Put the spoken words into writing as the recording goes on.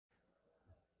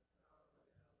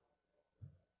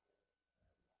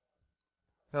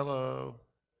Hello.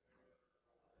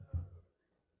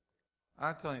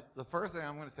 I'm telling you, the first thing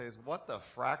I'm going to say is, what the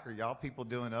frack are y'all people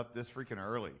doing up this freaking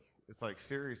early? It's like,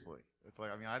 seriously. It's like,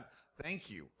 thank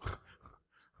you.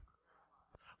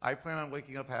 I plan on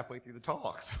waking up halfway through the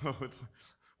talk. So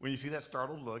when you see that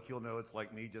startled look, you'll know it's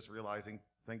like me just realizing,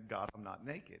 thank God I'm not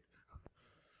naked.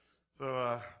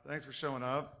 So thanks for showing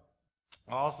up.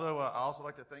 I also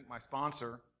like to thank my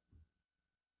sponsor.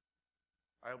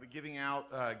 I will be giving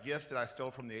out gifts that I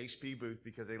stole from the HP booth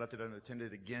because they left it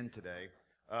unattended again today.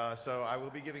 So I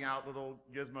will be giving out little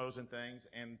gizmos and things,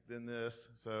 and then this.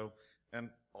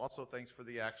 And also thanks for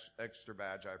the extra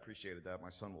badge. I appreciated that. My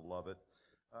son will love it.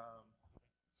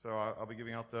 I'll be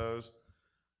giving out those.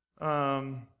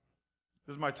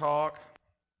 This is my talk.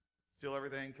 Steal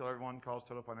everything, kill everyone, cause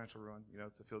total financial ruin. You know,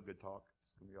 it's a feel-good talk.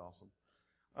 It's gonna be awesome.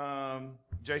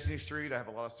 Jayson Street. I have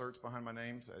a lot of certs behind my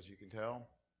names, as you can tell.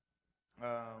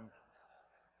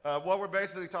 What we're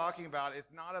basically talking about,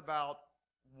 it's not about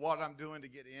what I'm doing to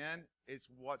get in, it's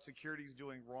what security is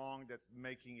doing wrong that's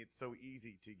making it so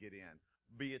easy to get in.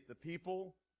 Be it the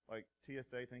people, like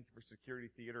TSA, thank you for security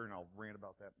theater, and I'll rant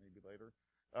about that maybe later.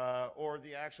 Or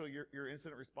the actual, your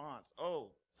incident response.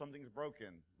 Oh, something's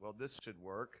broken. Well, this should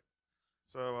work.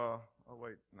 Oh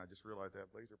wait, and I just realized I have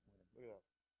laser pointing. Look at that.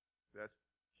 So that's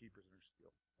key prisoner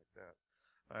skill, like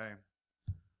that.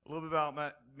 A little bit about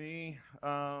me.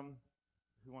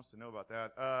 Who wants to know about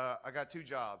that? I got two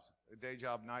jobs, a day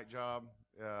job, night job.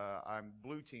 I'm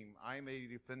blue team. I'm a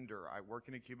defender. I work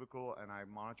in a cubicle and I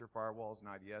monitor firewalls and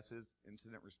IDSs,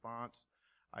 incident response.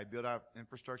 I build out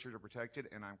infrastructure to protect it,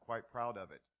 and I'm quite proud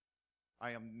of it.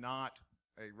 I am not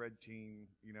a red team,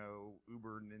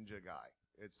 uber ninja guy.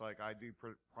 It's like I do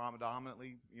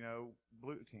predominantly,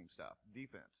 blue team stuff,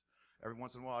 defense. Every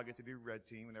once in a while I get to do red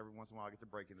team, and every once in a while I get to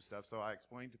break into stuff. So I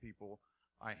explain to people,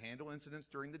 I handle incidents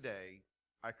during the day.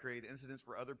 I create incidents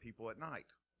for other people at night.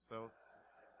 So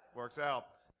works out.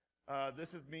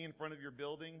 This is me in front of your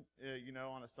building,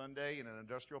 on a Sunday in an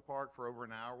industrial park for over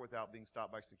an hour without being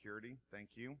stopped by security. Thank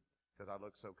you, because I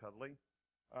look so cuddly.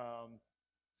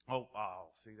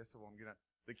 See, that's the one I'm gonna.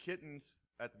 The kittens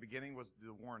at the beginning was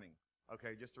the warning.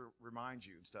 Okay, just to remind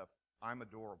you and stuff. I'm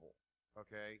adorable.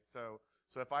 Okay, so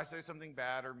if I say something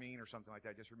bad or mean or something like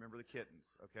that, just remember the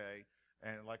kittens. Okay,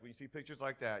 and like when you see pictures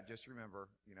like that, just remember,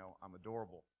 I'm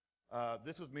adorable.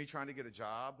 This was me trying to get a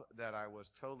job that I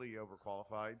was totally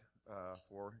overqualified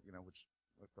for, which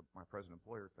my present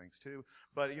employer thinks too.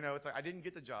 But it's like I didn't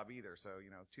get the job either, so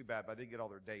too bad. But I did get all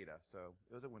their data, so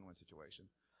it was a win-win situation.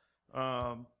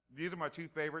 These are my two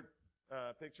favorite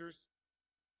pictures.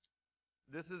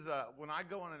 This is when I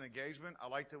go on an engagement, I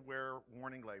like to wear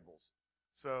warning labels.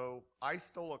 So I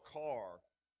stole a car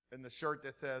in the shirt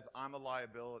that says "I'm a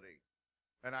liability,"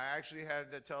 and I actually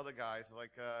had to tell the guys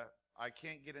like, I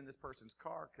can't get in this person's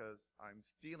car because I'm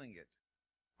stealing it.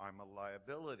 I'm a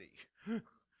liability.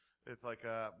 It's like,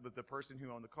 but the person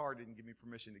who owned the car didn't give me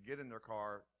permission to get in their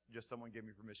car. Just someone gave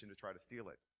me permission to try to steal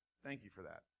it. Thank you for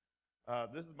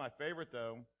that. This is my favorite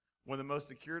though. One of the most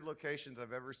secured locations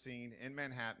I've ever seen in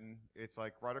Manhattan. It's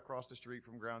like right across the street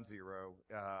from Ground Zero.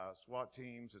 SWAT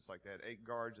teams. It's like they had 8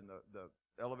 guards in the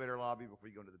elevator lobby before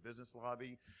you go into the business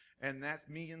lobby. And that's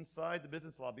me inside the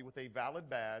business lobby with a valid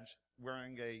badge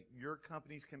wearing a "Your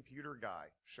Company's Computer Guy"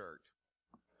 shirt.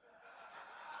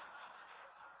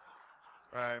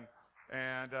 Right.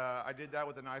 And I did that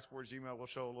with a nice Forge email we'll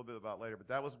show a little bit about later. But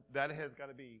that has got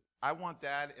to be, I want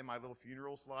that in my little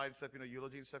funeral slide stuff,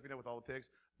 eulogy and stuff, with all the pics.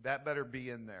 That better be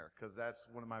in there because that's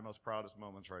one of my most proudest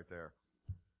moments right there.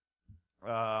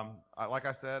 Like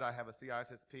I said, I have a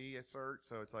CISSP cert,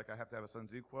 so it's like I have to have a Sun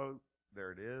Tzu quote.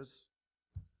 There it is.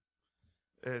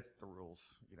 It's the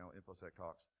rules, InfoSec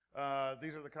talks.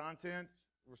 These are the contents.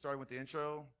 We're starting with the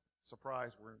intro.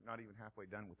 Surprise, we're not even halfway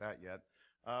done with that yet.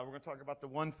 We're going to talk about the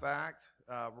one fact.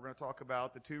 We're going to talk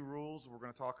about the 2 rules. We're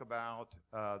going to talk about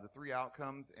the 3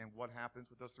 outcomes and what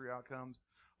happens with those 3 outcomes.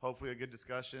 Hopefully a good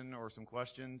discussion or some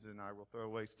questions, and I will throw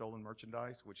away stolen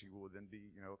merchandise, which you will then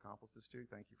be, accomplices to.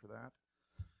 Thank you for that.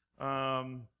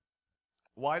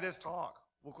 Why this talk?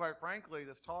 Well, quite frankly,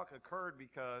 this talk occurred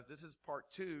because this is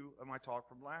part 2 of my talk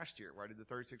from last year, where I did the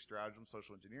 36 strategies on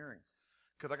social engineering.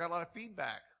 Because I got a lot of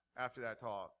feedback after that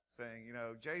talk saying,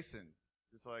 Jayson,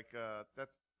 it's like,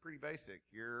 that's pretty basic.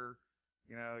 You're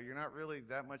not really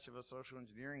that much of a social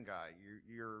engineering guy.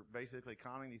 You're basically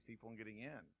conning these people and getting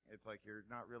in. It's like you're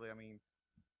not really,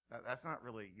 that's not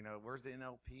really, where's the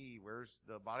NLP? Where's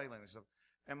the body language stuff?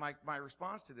 And my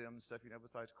response to them and stuff,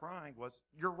 besides crying was,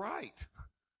 you're right.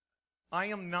 I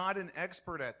am not an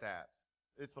expert at that.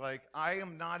 It's like, I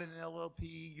am not an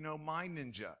LLP, mind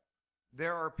ninja.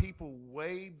 There are people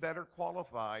way better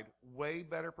qualified, way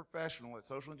better professional at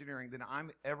social engineering than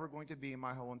I'm ever going to be in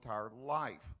my whole entire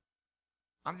life.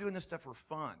 I'm doing this stuff for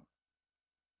fun.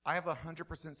 I have a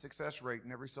 100% success rate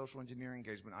in every social engineering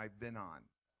engagement I've been on.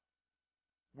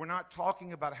 We're not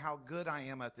talking about how good I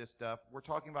am at this stuff. We're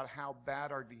talking about how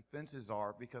bad our defenses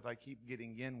are because I keep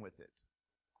getting in with it.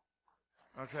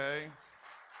 Okay?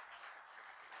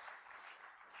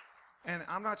 And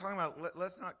I'm not talking about,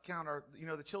 let's not count our,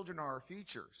 the children are our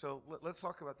future. So let's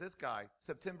talk about this guy.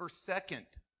 September 2nd,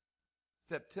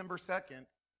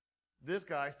 this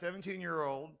guy,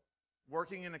 17-year-old,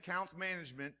 working in accounts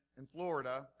management in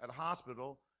Florida at a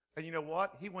hospital. And you know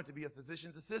what? He went to be a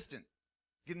physician's assistant,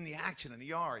 getting the action in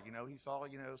ER. He saw,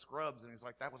 scrubs, and he's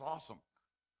like, that was awesome.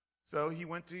 So he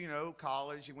went to,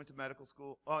 college. He went to medical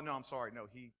school. Oh, no, I'm sorry. No,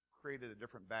 he created a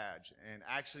different badge and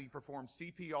actually performed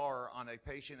CPR on a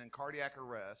patient in cardiac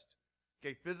arrest,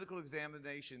 gave physical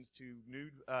examinations to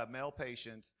nude male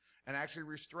patients, and actually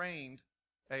restrained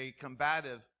a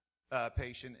combative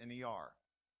patient in ER.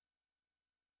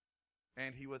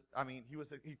 And he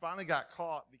finally got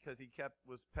caught because he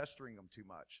was pestering them too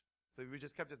much. So if he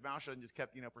just kept his mouth shut and just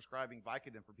kept, prescribing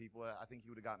Vicodin for people, I think he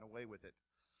would have gotten away with it.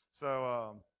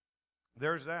 So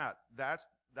there's that. That's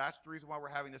the reason why we're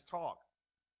having this talk.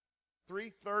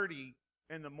 3:30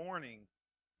 in the morning.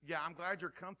 Yeah, I'm glad you're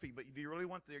comfy, but do you really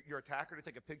want your attacker to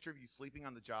take a picture of you sleeping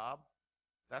on the job?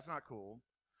 That's not cool.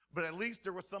 But at least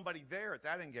there was somebody there at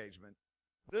that engagement.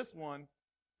 This one,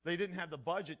 they didn't have the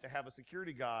budget to have a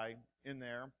security guy in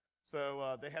there.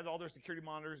 So they had all their security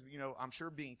monitors, I'm sure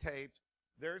being taped.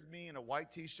 There's me in a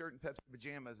white t-shirt and Pepsi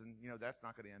pajamas, and, that's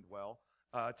not going to end well.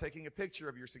 Taking a picture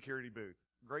of your security booth.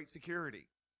 Great security.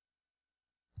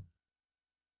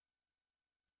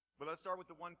 But let's start with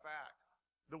the one fact.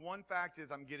 The one fact is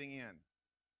I'm getting in.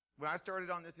 When I started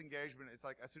on this engagement, it's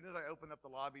like as soon as I opened up the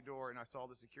lobby door and I saw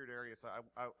the secured area, so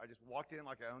I just walked in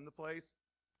like I owned the place,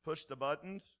 pushed the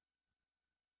buttons,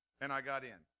 and I got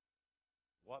in.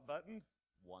 What buttons?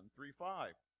 1, 3,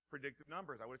 5. Predictive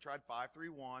numbers. I would have tried 5, 3,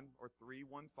 1, or 3,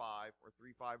 1, 5, or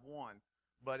 3, 5, 1,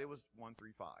 but it was 1, 3,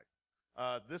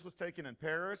 5. This was taken in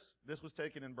Paris. This was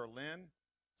taken in Berlin.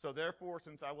 So therefore,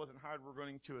 since I wasn't hired, we're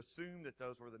going to assume that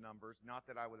those were the numbers, not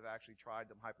that I would have actually tried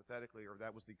them hypothetically, or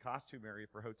that was the costume area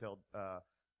for Hotel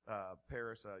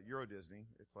Paris Euro Disney.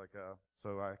 It's like,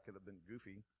 so I could have been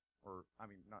goofy, or I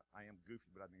am goofy,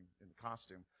 but I mean in the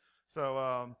costume.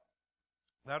 So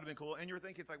that would have been cool. And you're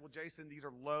thinking, it's like, well, Jayson, these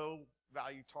are low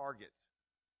value targets.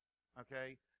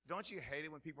 Okay? Don't you hate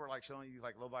it when people are like showing you these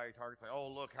like low value targets, like, oh,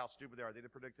 look how stupid they are. They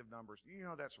did predictive numbers.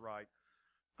 That's right.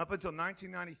 Up until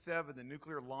 1997, the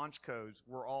nuclear launch codes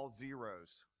were all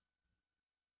zeros.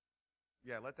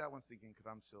 Yeah, let that one sink in because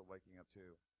I'm still waking up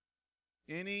too.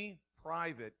 Any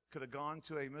private could have gone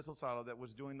to a missile silo that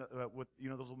was doing with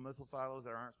those little missile silos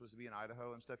that aren't supposed to be in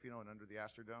Idaho and stuff, and under the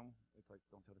Astrodome. It's like,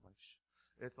 don't tell anybody. Shh.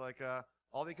 It's like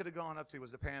all they could have gone up to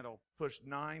was the panel, pushed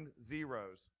 9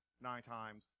 zeros 9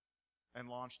 times, and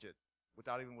launched it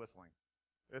without even whistling.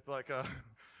 It's like so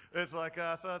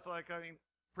it's like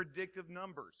predictive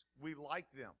numbers. We like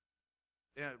them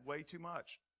way too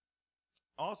much.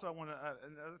 Also, I want to,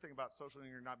 another thing about social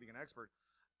engineering not being an expert,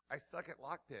 I suck at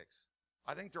lockpicks.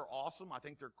 I think they're awesome. I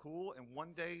think they're cool. And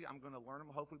one day I'm going to learn them,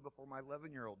 hopefully before my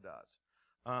 11-year-old does.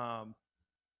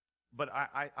 But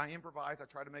I improvise. I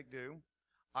try to make do.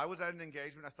 I was at an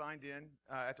engagement. I signed in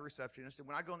at the receptionist. And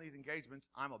when I go on these engagements,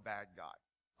 I'm a bad guy.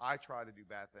 I try to do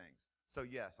bad things. So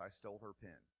yes, I stole her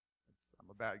pen. I'm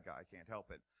a bad guy. I can't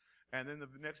help it. And then the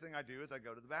next thing I do is I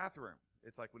go to the bathroom.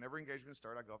 It's like whenever engagements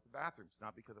start, I go off the bathroom. It's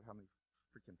not because of how many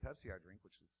freaking Pepsi I drink,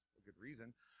 which is a good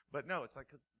reason. But no, it's like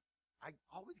because I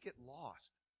always get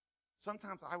lost.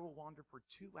 Sometimes I will wander for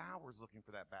 2 hours looking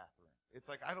for that bathroom. It's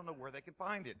like I don't know where they can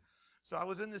find it. So I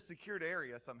was in this secured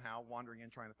area somehow, wandering in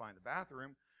trying to find the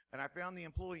bathroom, and I found the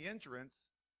employee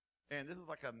entrance, and this is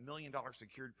like $1 million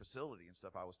secured facility and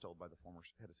stuff, I was told by the former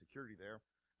head of security there.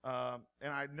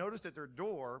 And I noticed that their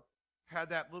door had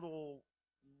that little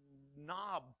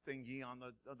knob thingy on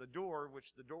the door,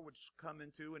 which the door would come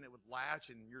into and it would latch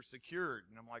and you're secured.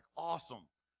 And I'm like, awesome.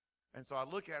 And so I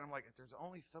look at it, I'm like, if there's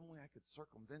only some way I could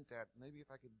circumvent that, maybe if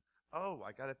I could, oh,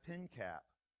 I got a pin cap.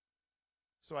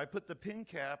 So I put the pin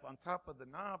cap on top of the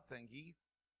knob thingy,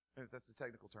 and that's the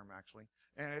technical term actually,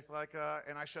 and it's like,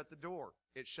 and I shut the door.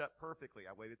 It shut perfectly.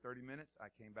 I waited 30 minutes, I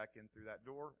came back in through that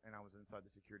door, and I was inside the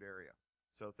secured area.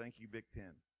 So thank you, Big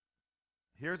Pin.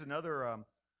 Here's another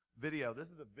video. This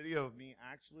is a video of me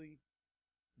actually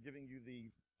giving you the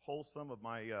whole sum of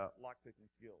my lockpicking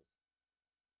skills.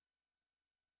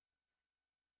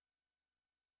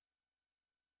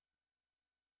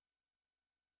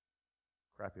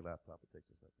 Crappy laptop. It takes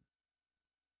a second.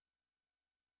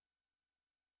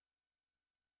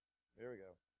 There we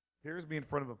go. Here's me in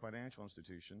front of a financial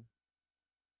institution.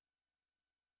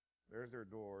 There's their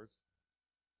doors.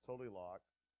 Totally locked.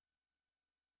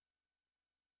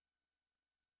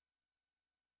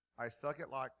 I suck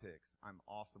at lockpicks. I'm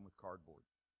awesome with cardboard.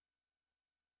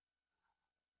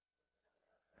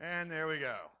 And there we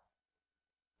go.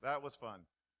 That was fun.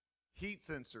 Heat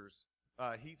sensors.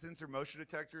 Heat sensor motion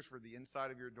detectors for the inside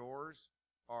of your doors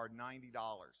are $90.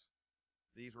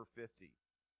 These were $50.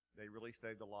 They really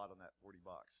saved a lot on that $40.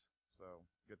 So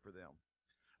good for them.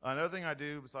 Another thing I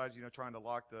do besides, trying to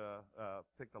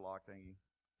pick the lock thingy,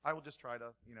 I will just try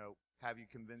to, have you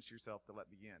convince yourself to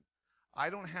let me in. I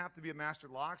don't have to be a master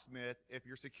locksmith if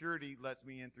your security lets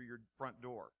me in through your front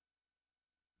door.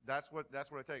 That's what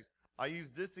it takes. I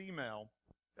used this email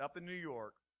up in New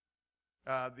York.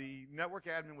 The network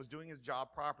admin was doing his job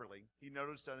properly. He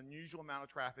noticed an unusual amount of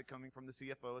traffic coming from the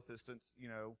CFO assistant's,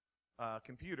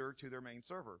 computer to their main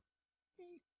server.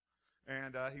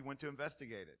 And he went to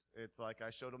investigate it. It's like I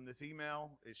showed him this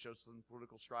email. It shows some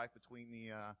political strife between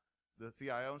the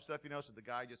CIO and stuff, so the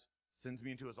guy just sends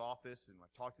me into his office and I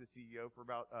talk to the CIO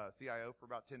for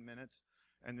about 10 minutes,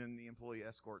 and then the employee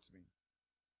escorts me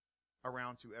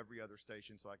around to every other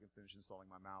station so I can finish installing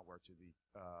my malware to the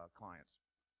clients.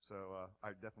 So I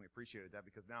definitely appreciated that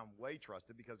because now I'm way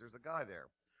trusted because there's a guy there.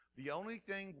 The only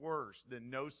thing worse than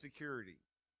no security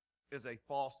is a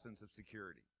false sense of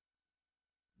security.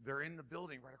 They're in the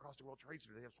building right across the World Trade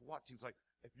Center. They have SWAT teams. Like,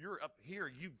 if you're up here,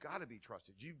 you've got to be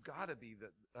trusted. You've got to be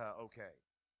okay.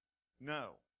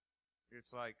 No.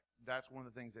 It's like, that's one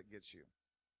of the things that gets you.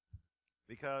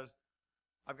 Because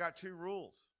I've got 2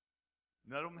 rules.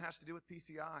 None of them has to do with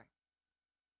PCI.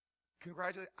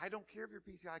 Congratulations. I don't care if you're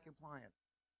PCI compliant.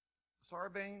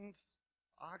 Sarbanes,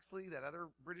 Oxley, that other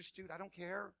British dude, I don't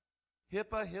care.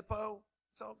 HIPAA, HIPPO,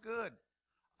 it's all good.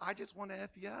 I just want to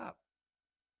F you up.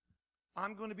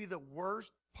 I'm going to be the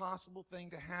worst possible thing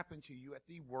to happen to you at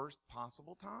the worst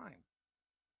possible time.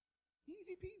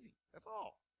 Easy peasy. That's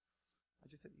all. I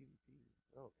just said easy peasy.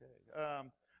 Okay.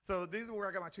 So these are where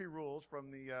I got my 2 rules from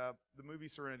the movie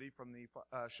Serenity, from the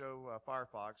show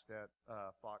Firefox that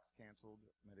Fox canceled,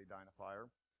 Mayday Dying a Fire.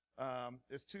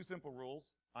 It's 2 simple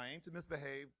rules. I aim to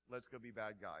misbehave. Let's go be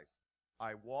bad guys.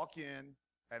 I walk in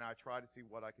and I try to see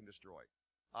what I can destroy.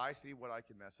 I see what I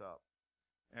can mess up,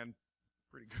 and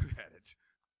pretty good at it.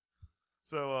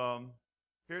 So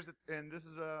and this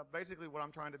is basically what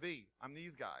I'm trying to be. I'm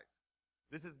these guys.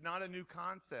 This is not a new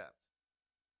concept.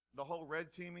 The whole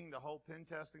red teaming, the whole pen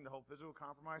testing, the whole physical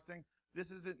compromise thing, this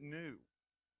isn't new.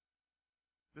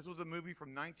 This was a movie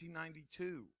from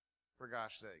 1992, for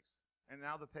gosh sakes. And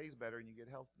now the pay's better and you get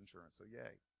health insurance, so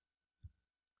yay.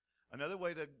 Another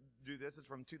way to do this is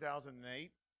from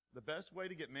 2008. The best way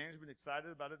to get management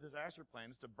excited about a disaster plan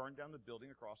is to burn down the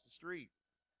building across the street.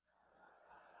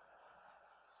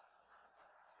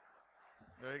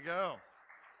 There you go.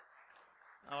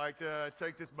 I like to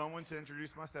take this moment to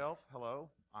introduce myself. Hello,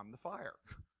 I'm the fire.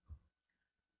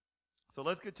 So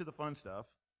let's get to the fun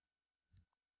stuff.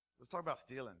 Let's talk about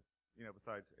stealing,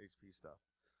 besides HP stuff.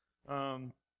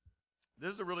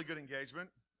 This is a really good engagement.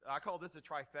 I call this a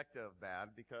trifecta of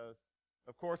bad because,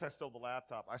 of course, I stole the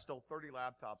laptop. I stole 30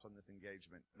 laptops on this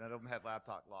engagement. None of them had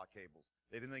laptop lock cables.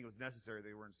 They didn't think it was necessary.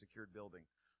 They were in a secured building.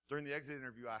 During the exit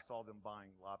interview, I saw them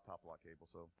buying laptop lock cables,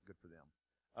 so good for them.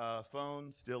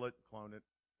 Phone, steal it, clone it.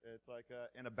 It's like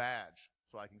and a badge,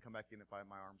 so I can come back in if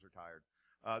my arms are tired.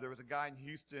 There was a guy in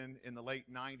Houston in the late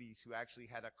 90s who actually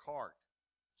had a cart,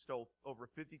 stole over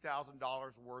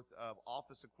 $50,000 worth of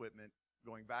office equipment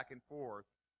going back and forth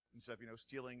and stuff,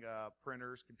 stealing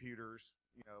printers, computers,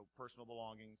 personal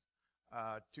belongings.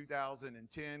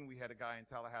 2010, we had a guy in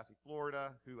Tallahassee,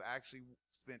 Florida, who actually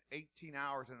spent 18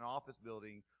 hours in an office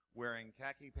building wearing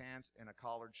khaki pants and a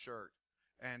collared shirt.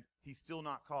 And he's still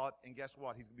not caught, and guess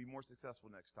what? He's going to be more successful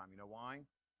next time. You know why?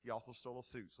 He also stole a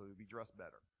suit, so he'll be dressed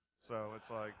better. So it's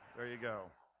like, there you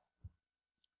go.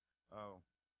 Oh,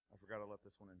 I forgot I left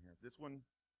this one in here. This one,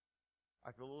 I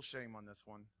feel a little shame on this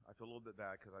one. I feel a little bit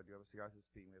bad because I do have a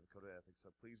CISSP and we have a code of ethics, so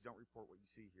please don't report what you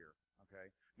see here, okay?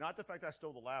 Not the fact I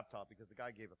stole the laptop because the guy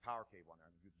gave a power cable on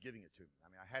there. He was giving it to me. I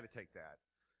mean, I had to take that.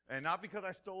 And not because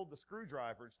I stole the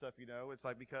screwdriver and stuff, It's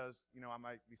like because, I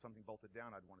might be something bolted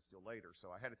down I'd want to steal later,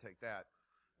 so I had to take that.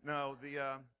 No,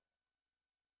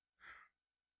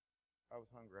 I was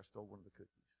hungry. I stole one of the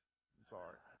cookies. I'm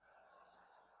sorry.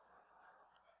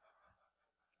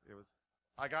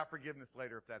 I got forgiveness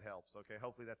later if that helps, okay?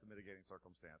 Hopefully that's a mitigating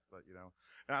circumstance, but,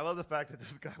 And I love the fact that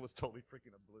this guy was totally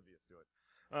freaking oblivious to it.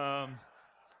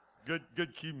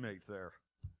 Good teammates there.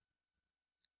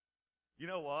 You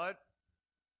know what?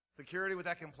 Security with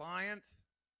that compliance.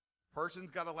 Person's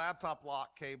got a laptop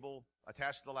lock cable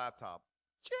attached to the laptop.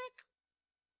 Check.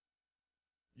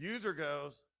 User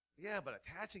goes, yeah, but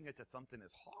attaching it to something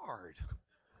is hard.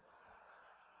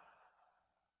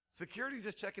 Security's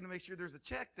just checking to make sure there's a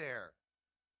check there.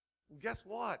 Well, guess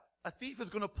what? A thief is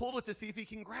going to pull it to see if he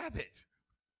can grab it.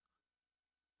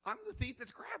 I'm the thief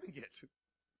that's grabbing it.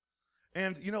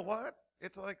 And you know what?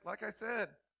 It's like I said,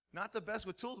 not the best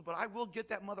with tools, but I will get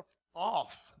that mother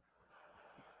off.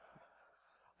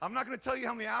 I'm not going to tell you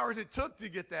how many hours it took to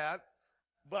get that,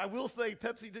 but I will say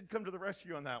Pepsi did come to the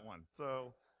rescue on that one.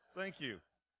 So thank you.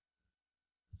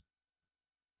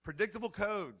 Predictable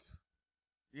codes.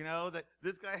 You know, that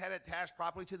this guy had it attached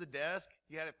properly to the desk.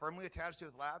 He had it firmly attached to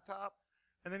his laptop.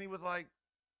 And then he was like,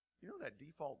 you know that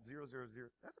default 000,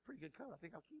 that's a pretty good code. I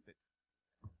think I'll keep it.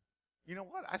 You know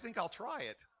what? I think I'll try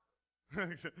it.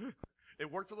 It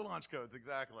worked for the launch codes,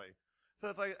 exactly. So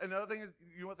it's like, another thing is,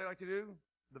 you know what they like to do?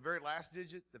 The very last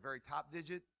digit, the very top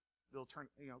digit, they'll turn,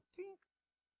 tink,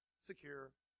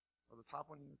 secure. Or the top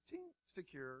one, tink,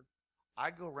 secure. I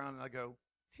go around and I go,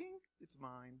 tink, it's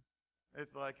mine.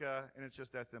 It's like, and it's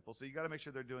just that simple. So you got to make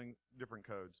sure they're doing different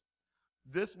codes.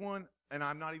 This one, and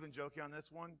I'm not even joking on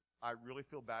this one, I really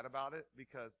feel bad about it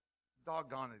because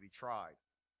doggone it, he tried.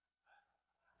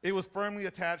 It was firmly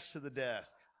attached to the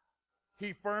desk.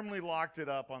 He firmly locked it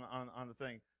up on the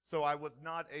thing. So I was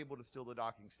not able to steal the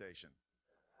docking station.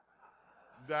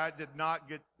 That did not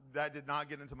get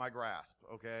into my grasp,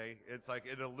 okay? It's like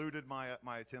it eluded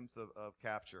my attempts of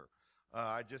capture.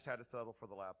 I just had to settle for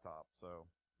the laptop, so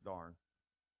darn.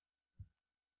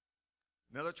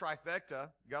 Another trifecta.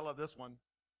 You gotta love this one.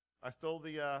 I stole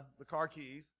the car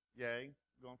keys. Yay.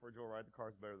 Going for a joyride. The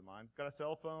car's better than mine. Got a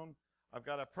cell phone. I've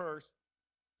got a purse.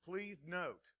 Please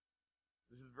note,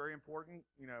 this is very important,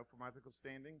 for my ethical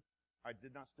standing. I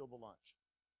did not steal the lunch.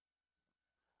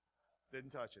 Didn't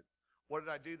touch it. What did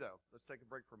I do, though? Let's take a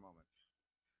break for a moment.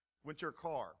 Went to her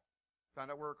car.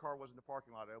 Found out where her car was in the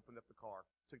parking lot. I opened up the car.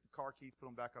 Took the car keys, put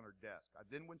them back on her desk. I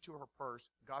then went to her purse,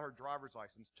 got her driver's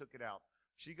license, took it out.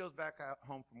 She goes back out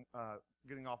home from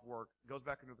getting off work, goes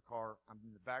back into the car. I'm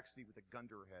in the back seat with a gun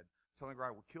to her head, telling her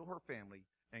I will kill her family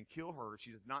and kill her if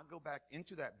she does not go back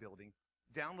into that building,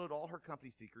 download all her company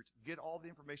secrets, get all the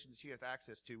information that she has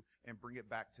access to, and bring it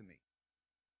back to me.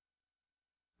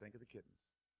 Think of the kittens.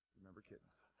 Remember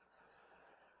kittens.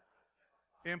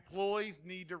 Employees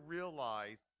need to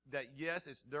realize that, yes,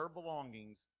 it's their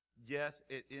belongings. Yes,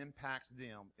 it impacts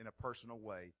them in a personal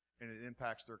way, and it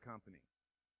impacts their company.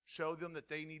 Show them that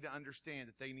they need to understand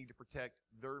that they need to protect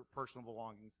their personal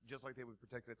belongings just like they would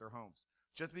protect it at their homes.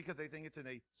 Just because they think it's in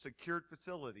a secured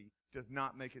facility does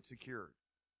not make it secured.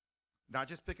 Not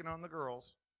just picking on the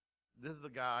girls. This is a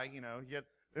guy,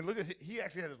 and look at, he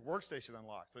actually had his workstation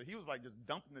unlocked. So he was like just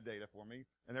dumping the data for me,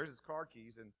 and there's his car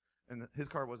keys, and his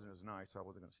car wasn't as nice, so I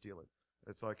wasn't going to steal it.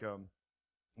 It's like,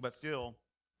 but still,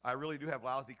 I really do have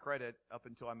lousy credit up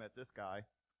until I met this guy.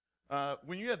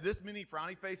 When you have this many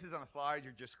frowny faces on a slide,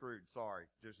 you're just screwed. Sorry.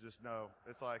 There's just no,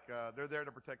 it's like, they're there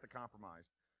to protect the compromised.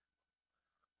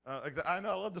 I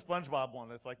know, I love the SpongeBob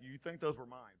one. It's like, you think those were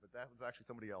mine, but that was actually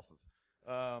somebody else's.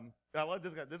 I love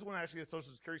this guy. This one actually is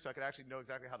Social Security, so I could actually know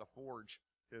exactly how to forge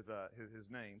his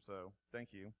name, so thank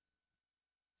you.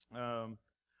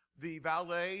 The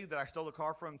valet that I stole the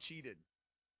car from cheated.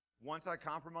 Once I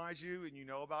compromise you and you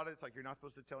know about it, it's like you're not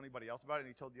supposed to tell anybody else about it, and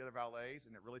he told the other valets,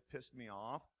 and it really pissed me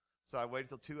off. So I waited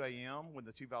till 2 a.m. when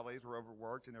the two valets were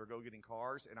overworked and they were go getting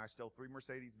cars, and I stole 3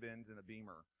 Mercedes-Benz and a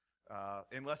Beamer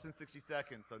in less than 60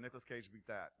 seconds, so Nicolas Cage beat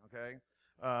that, okay?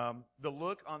 The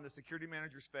look on the security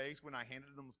manager's face when I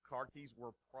handed them those car keys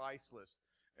were priceless.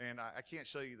 And I can't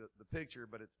show you the picture,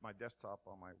 but it's my desktop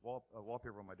on my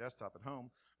wallpaper on my desktop at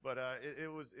home. But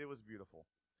it was beautiful.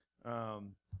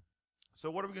 So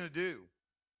what are we going to do?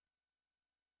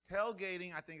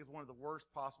 Tailgating, I think, is one of the worst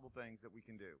possible things that we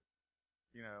can do.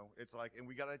 It's like, and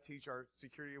we got to teach our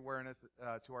security awareness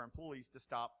to our employees to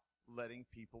stop letting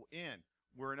people in.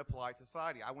 We're in a polite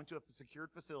society. I went to a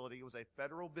secured facility. It was a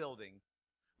federal building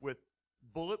with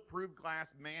bulletproof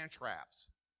glass man traps,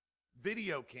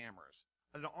 video cameras,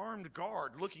 an armed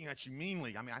guard looking at you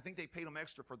meanly. I mean, I think they paid them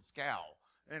extra for the scowl.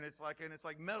 And it's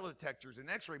like metal detectors and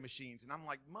x-ray machines. And I'm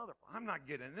like, I'm not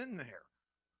getting in there.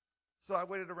 So I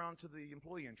waited around to the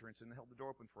employee entrance and held the door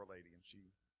open for a lady, and she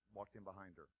walked in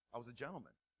behind her. I was a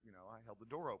gentleman. I held the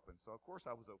door open. So, of course,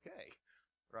 I was okay,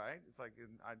 right? It's like,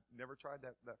 I never tried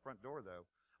that front door,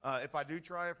 though. If I do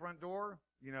try a front door,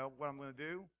 what I'm going to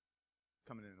do?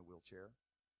 Coming in a wheelchair.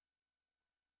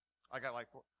 I got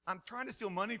I'm trying to steal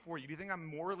money for you. Do you think I'm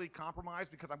morally compromised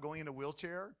because I'm going in a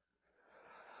wheelchair?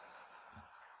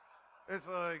 It's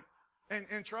like,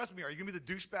 and trust me, are you going to be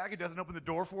the douchebag who doesn't open the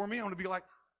door for me? I'm going to be like,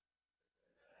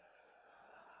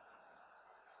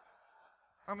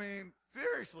 I mean,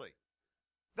 seriously,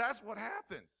 that's what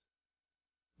happens.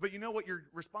 But you know what your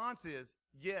response is?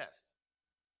 Yes.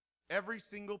 Every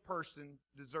single person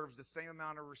deserves the same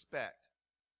amount of respect.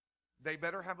 They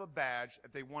better have a badge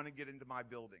if they want to get into my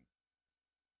building.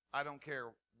 I don't care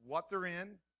what they're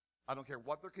in. I don't care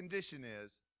what their condition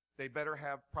is. They better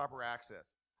have proper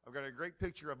access. I've got a great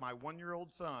picture of my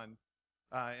 1-year-old son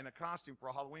in a costume for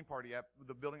a Halloween party at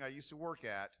the building I used to work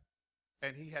at,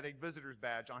 and he had a visitor's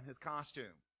badge on his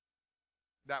costume.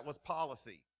 That was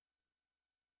policy.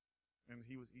 And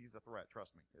he's a threat,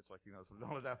 trust me. It's like, so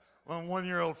don't let that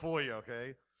 1-year-old fool you,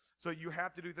 okay? So you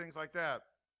have to do things like that.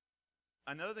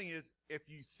 Another thing is, if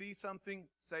you see something,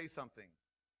 say something.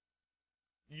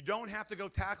 You don't have to go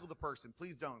tackle the person.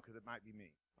 Please don't, because it might be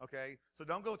me, okay? So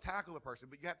don't go tackle the person,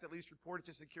 but you have to at least report it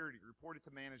to security, report it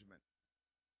to management.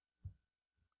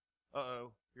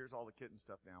 Uh-oh, here's all the kitten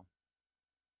stuff now.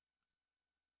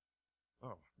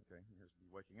 Oh, okay, here's me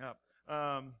waking up.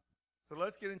 So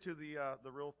let's get into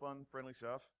the real fun, friendly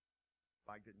stuff.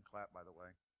 Mike didn't clap, by the way.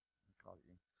 I caught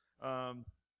you.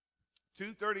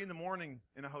 2:30 in the morning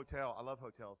in a hotel. I love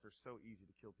hotels. They're so easy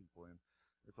to kill people in.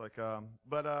 It's like,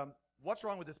 what's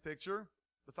wrong with this picture?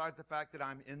 Besides the fact that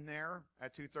I'm in there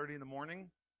at 2:30 in the morning.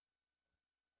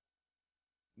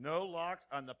 No locks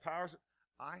on the power.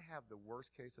 I have the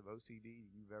worst case of OCD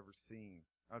you've ever seen,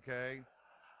 okay?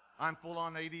 I'm full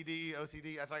on ADD,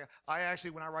 OCD. I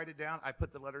actually, when I write it down, I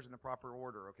put the letters in the proper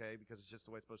order, okay? Because it's just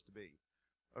the way it's supposed to be,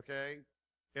 okay?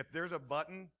 If there's a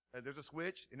button, if there's a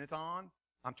switch, and it's on,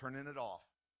 I'm turning it off.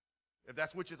 If that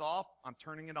switch is off, I'm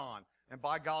turning it on. And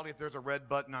by golly, if there's a red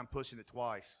button, I'm pushing it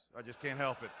twice. I just can't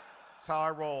help it. That's how I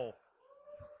roll.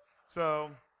 So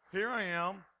here I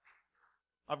am.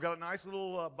 I've got a nice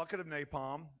little bucket of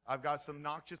napalm. I've got some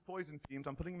noxious poison fumes.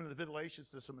 I'm putting them in the ventilation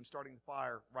system and starting the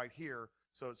fire right here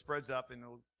so it spreads up and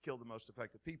it'll kill the most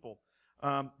affected people.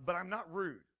 But I'm not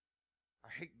rude. I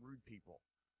hate rude people.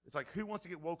 It's like, who wants to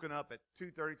get woken up at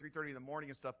 2:30, 3:30 in the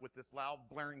morning and stuff with this loud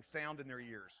blaring sound in their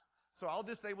ears? So I'll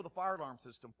disable the fire alarm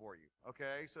system for you,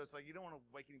 okay? So it's like, you don't want to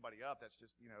wake anybody up. That's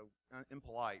just,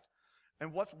 impolite.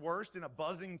 And what's worse than a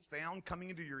buzzing sound coming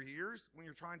into your ears when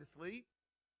you're trying to sleep?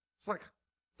 It's like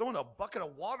throwing a bucket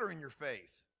of water in your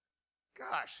face.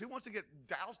 Gosh, who wants to get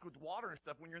doused with water and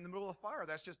stuff when you're in the middle of a fire?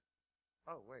 That's just,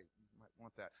 oh, wait, you might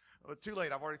want that. Oh, too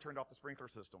late, I've already turned off the sprinkler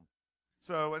system.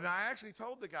 So, and I actually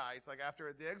told the guy, it's like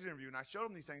after the exit interview, and I showed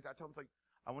him these things, I told him, it's like,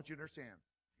 I want you to understand,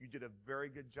 you did a very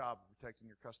good job of protecting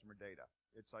your customer data.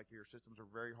 It's like your systems are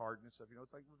very hard and stuff.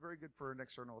 It's like, it was very good for an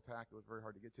external attack. It was very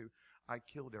hard to get to. I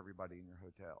killed everybody in your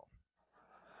hotel.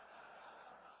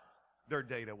 Their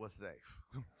data was safe.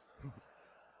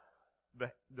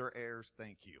 Their heirs,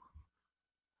 thank you.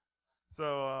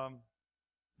 So,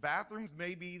 bathrooms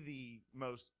may be the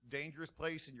most dangerous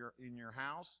place in your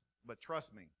house, but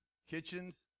trust me,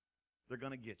 kitchens, they're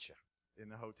going to get you in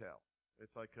the hotel.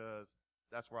 It's like, because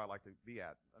that's where I like to be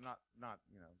at. Not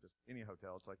just any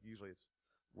hotel. It's like usually it's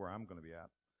where I'm going to be at.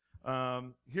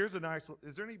 Here's a nice one.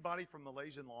 Is there anybody from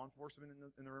Malaysian law enforcement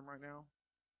in the room right now?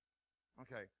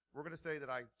 Okay. We're going to say that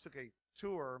I took a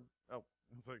tour. Oh,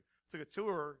 sorry. Took a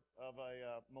tour of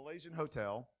a Malaysian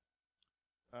hotel.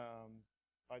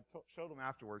 I showed them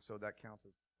afterwards, so that counts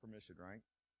as permission, right?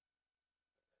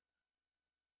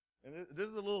 And this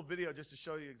is a little video just to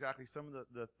show you exactly some of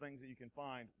the things that you can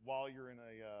find while you're in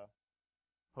a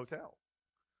hotel.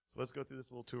 So let's go through this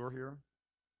little tour here.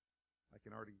 I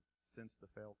can already sense the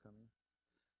fail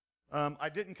coming. I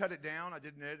didn't cut it down. I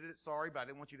didn't edit it. Sorry, but I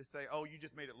didn't want you to say, oh, you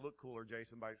just made it look cooler,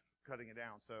 Jayson, by cutting it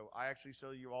down. So I actually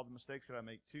show you all the mistakes that I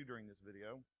make, too, during this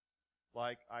video.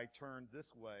 Like I turned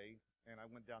this way, and I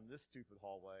went down this stupid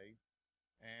hallway,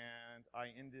 and I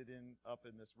ended up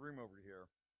in this room over here.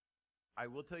 I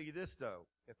will tell you this, though.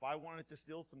 If I wanted to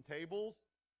steal some tables,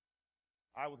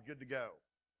 I was good to go.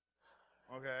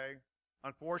 Okay?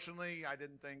 Unfortunately, I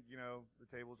didn't think, the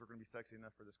tables were going to be sexy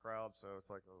enough for this crowd, so it's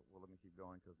like, oh, well, let me keep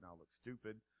going because now it looks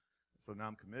stupid. So now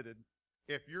I'm committed.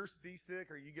 If you're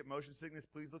seasick or you get motion sickness,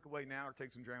 please look away now or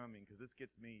take some Dramamine because this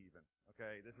gets me even.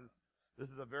 Okay? This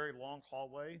is a very long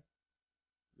hallway.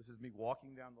 This is me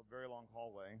walking down the very long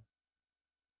hallway.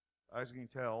 As you can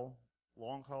tell,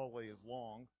 long hallway is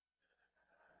long.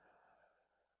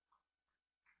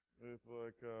 It's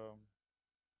like,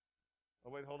 oh,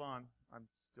 wait, hold on. I'm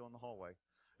still in the hallway.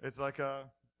 It's like,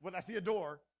 when I see a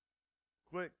door,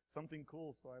 quick, something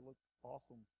cool, so I look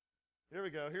awesome. Here we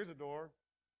go. Here's a door.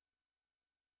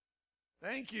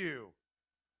 Thank you.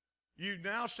 You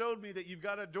now showed me that you've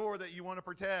got a door that you want to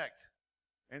protect.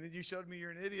 And then you showed me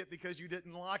you're an idiot because you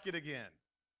didn't lock it again.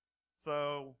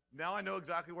 So now I know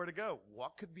exactly where to go.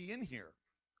 What could be in here?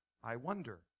 I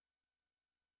wonder.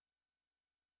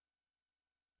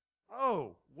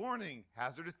 Oh, warning,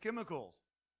 hazardous chemicals.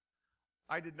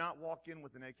 I did not walk in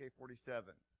with an AK-47.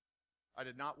 I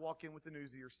did not walk in with an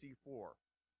Uzi or C4.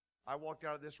 I walked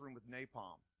out of this room with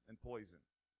napalm and poison.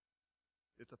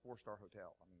 It's a 4-star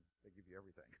hotel. I mean, they give you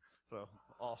everything. So,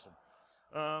 awesome.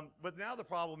 But now the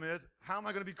problem is, how am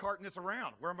I going to be carting this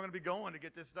around? Where am I going to be going to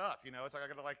get this stuff? You know, it's like I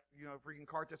got to freaking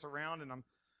cart this around, and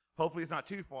hopefully it's not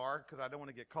too far because I don't want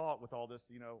to get caught with all this,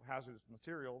 hazardous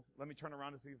material. Let me turn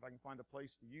around and see if I can find a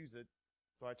place to use it.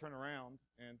 So I turn around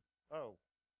and, oh,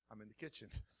 I'm in the kitchen.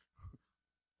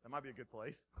 That might be a good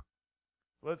place.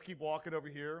 Let's keep walking over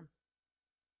here.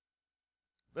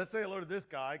 Let's say hello to this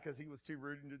guy because he was too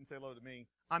rude and didn't say hello to me.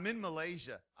 I'm in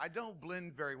Malaysia. I don't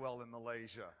blend very well in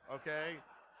Malaysia, okay?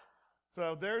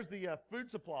 So there's the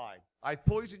food supply. I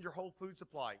poisoned your whole food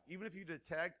supply. Even if you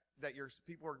detect that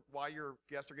why your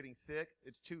guests are getting sick,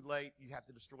 it's too late. You have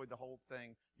to destroy the whole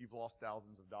thing. You've lost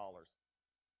thousands of dollars.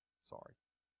 Sorry.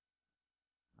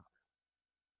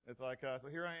 It's like, so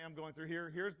here I am going through here.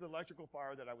 Here's the electrical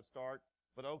fire that I would start,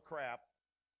 but oh crap.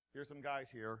 Here's some guys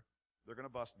here. They're going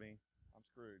to bust me. I'm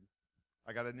screwed.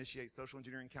 I got to initiate social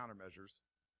engineering countermeasures.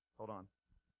 Hold on.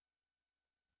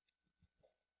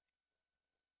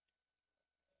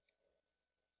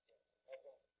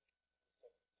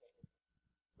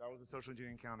 That was the social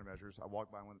engineering countermeasures. I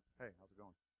walked by and went, hey, how's it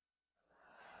going?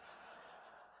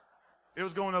 It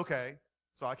was going okay,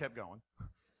 so I kept going.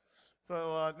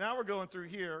 So now we're going through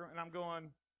here, and I'm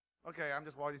going, okay, I'm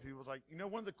just watching these people. It's like,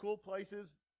 one of the cool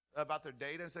places about their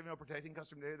data, instead of protecting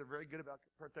customer data, they're very good about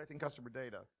protecting customer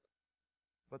data.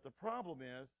 But the problem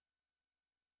is,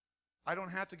 I don't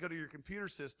have to go to your computer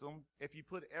system if you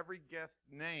put every guest's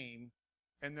name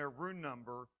and their room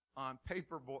number on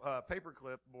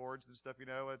paperclip boards and stuff,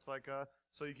 it's like,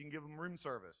 so you can give them room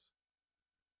service.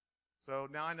 So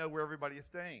now I know where everybody is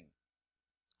staying.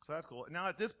 So that's cool. Now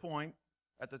at this point,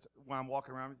 when I'm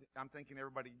walking around, I'm thinking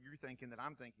you're thinking that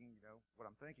I'm thinking, what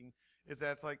I'm thinking is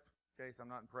that it's like, okay, so I'm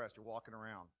not impressed. You're walking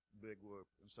around, big whoop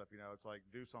and stuff, it's like,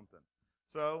 do something.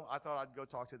 So I thought I'd go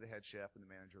talk to the head chef and the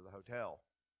manager of the hotel.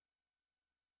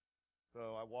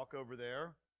 So I walk over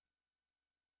there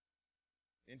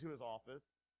into his office.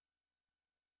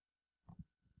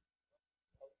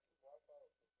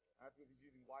 Ask if he's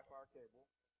using Wi-Fi or cable.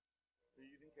 He's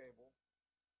using cable.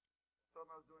 So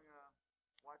I was doing a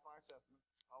Wi-Fi assessment.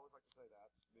 I always like to say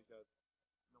that because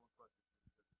no one questions me.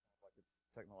 It's like it's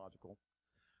technological.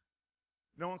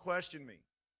 No one questioned me.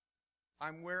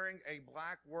 I'm wearing a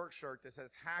black work shirt that says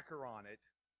hacker on it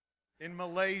in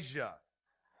Malaysia,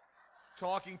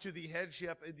 talking to the head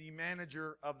chef and the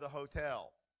manager of the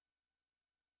hotel.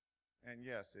 And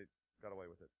yes, it got away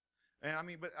with it. And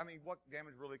what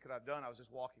damage really could I have done? I was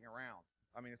just walking around.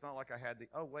 It's not like I had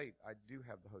oh wait, I do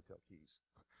have the hotel keys.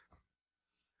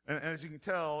 And as you can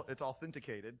tell, it's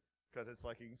authenticated because it's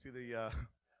like you can see you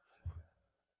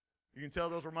can tell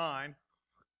those were mine.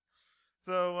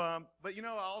 So, but I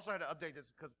also had to update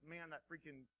this because, man, that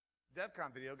freaking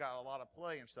DevCon video got a lot of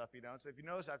play and stuff, So if you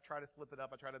notice, I've tried to slip it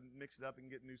up. I try to mix it up and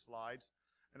get new slides.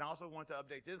 And I also want to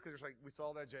update this because it's like, we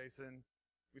saw that, Jayson.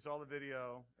 We saw the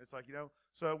video. It's like,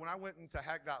 so when I went into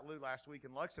hack.lu last week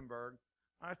in Luxembourg,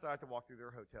 I decided to walk through their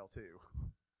hotel too.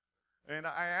 And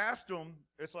I asked them,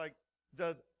 it's like,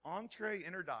 does entree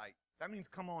interdict? That means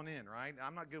come on in, right?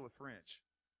 I'm not good with French.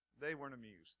 They weren't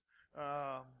amused.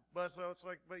 But so it's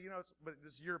like, but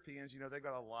this Europeans, they've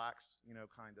got a lax,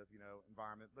 kind of,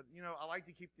 environment. But, I like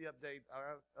to keep the update.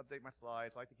 I update my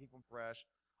slides. I like to keep them fresh.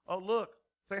 Oh, look,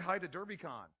 say hi to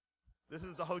DerbyCon. This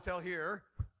is the hotel here.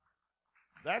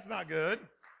 That's not good.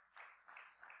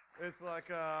 It's like,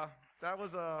 that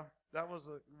was a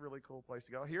really cool place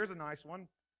to go. Here's a nice one.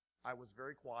 I was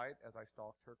very quiet as I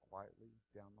stalked her quietly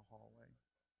down the hallway.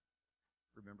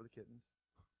 Remember the kittens?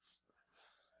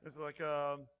 It's like,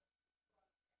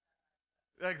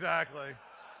 exactly.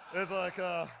 It's like,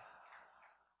 I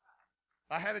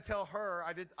had to tell her,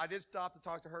 I did stop to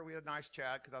talk to her. We had a nice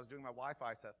chat because I was doing my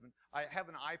Wi-Fi assessment. I have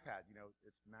an iPad,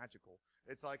 it's magical.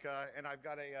 It's like, and I've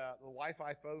got the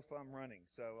Wi-Fi faux thumb running.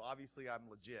 So obviously I'm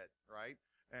legit, right?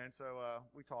 And so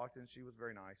we talked and she was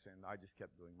very nice and I just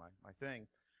kept doing my thing.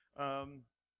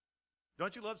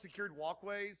 Don't you love secured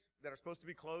walkways that are supposed to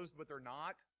be closed, but they're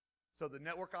not? So the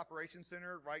network operations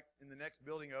center right in the next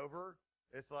building over,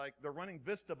 it's like, they're running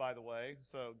Vista, by the way,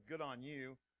 so good on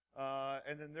you.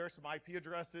 And then there's some IP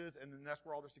addresses, and then that's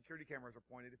where all the security cameras are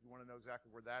pointed if you want to know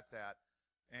exactly where that's at.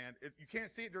 And you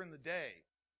can't see it during the day,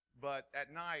 but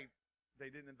at night, they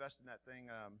didn't invest in that thing.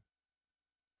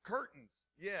 Curtains,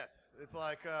 yes. It's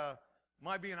like,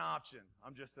 might be an option.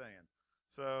 I'm just saying.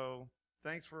 So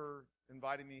thanks for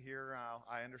inviting me here.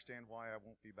 I understand why I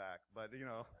won't be back, but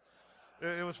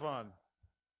it was fun.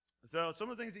 So some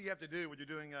of the things that you have to do when you're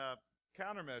doing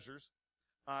countermeasures,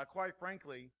 quite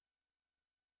frankly,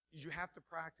 you have to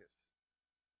practice.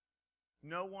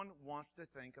 No one wants to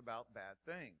think about bad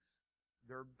things.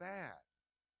 They're bad.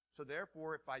 So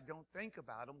therefore, if I don't think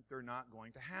about them, they're not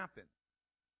going to happen.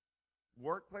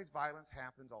 Workplace violence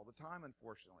happens all the time,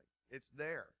 unfortunately. It's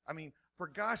there. I mean, for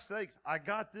gosh sakes, I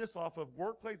got this off of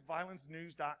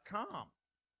workplaceviolencenews.com.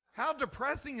 How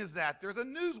depressing is that? There's a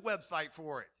news website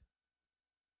for it.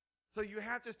 So you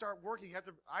have to start working. You have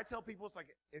to. I tell people, it's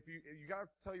like if you got to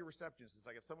tell your receptionist, it's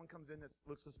like if someone comes in that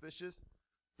looks suspicious,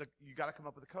 you got to come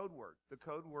up with a code word. The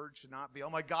code word should not be, oh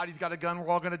my God, he's got a gun, we're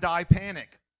all going to die,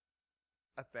 panic.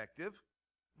 Effective,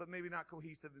 but maybe not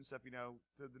cohesive and stuff, to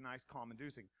the nice, calm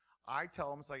inducing. I tell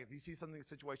them, it's like, if you see something, a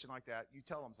situation like that, you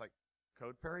tell them, it's like,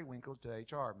 code Periwinkle to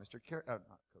HR, not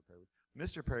code Periwinkle,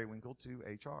 Mr. Periwinkle to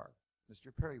HR,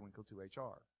 Mr. Periwinkle to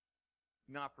HR.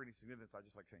 Not for any significance, I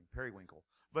just like saying Periwinkle.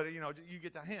 But, you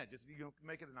get the hint, just,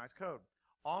 make it a nice code.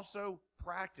 Also,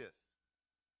 practice.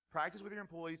 Practice with your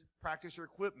employees, practice your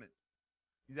equipment.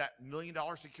 That $1 million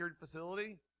secured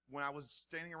facility, when I was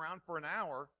standing around for an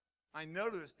hour, I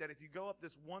noticed that if you go up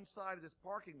this one side of this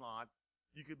parking lot,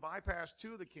 you could bypass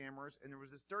 2 of the cameras, and there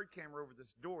was this 3rd camera over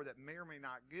this door that may or may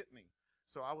not get me.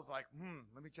 So I was like,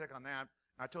 let me check on that.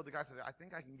 And I told the guy, I said, I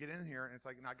think I can get in here. And it's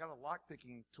like, and I got a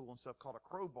lock-picking tool and stuff called a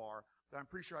crowbar that I'm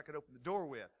pretty sure I could open the door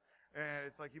with. And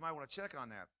it's like, you might want to check on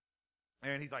that.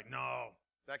 And he's like, no,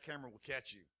 that camera will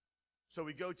catch you. So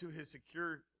we go to his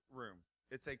secure room.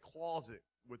 It's a closet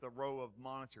with a row of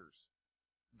monitors.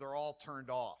 They're all turned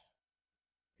off.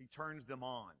 He turns them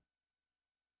on.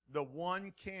 The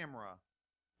one camera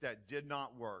that did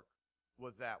not work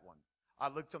was that one. I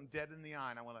looked him dead in the eye,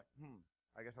 and I went like,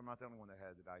 I guess I'm not the only one that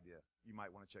had that idea. You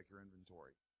might want to check your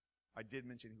inventory. I did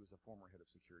mention he was a former head of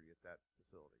security at that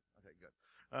facility. Okay, good.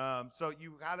 So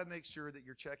you got to make sure that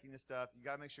you're checking this stuff. You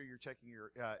got to make sure you're checking you're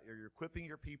equipping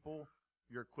your people,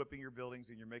 you're equipping your buildings,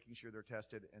 and you're making sure they're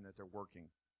tested and that they're working.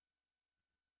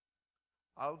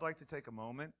 I would like to take a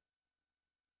moment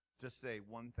to say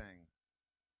one thing.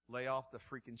 Lay off the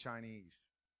freaking Chinese.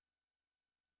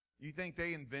 You think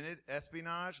they invented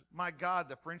espionage? My God,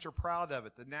 the French are proud of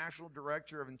it. The National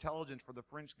Director of Intelligence for the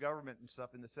French government and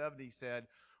stuff in the 70s said,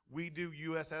 we do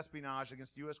U.S. espionage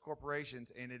against U.S.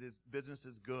 corporations, and it is business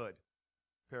is good.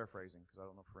 Paraphrasing, because I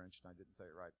don't know French, and I didn't say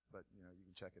it right. But, you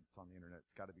can check it. It's on the internet.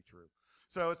 It's got to be true.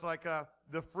 So it's like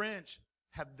the French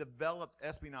have developed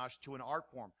espionage to an art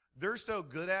form. They're so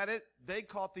good at it, they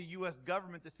caught the U.S.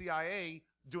 government, the CIA,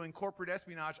 doing corporate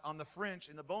espionage on the French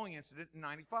in the Boeing incident in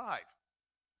 '95.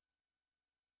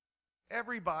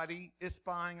 Everybody is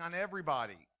spying on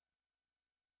everybody.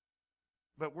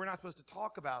 But we're not supposed to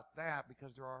talk about that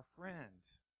because they're our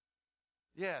friends.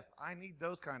 Yes, I need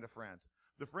those kind of friends.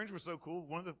 The French were so cool.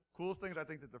 One of the coolest things I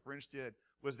think that the French did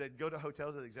was they'd go to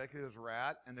hotels that executives were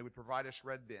at, and they would provide a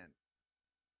shred bin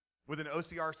with an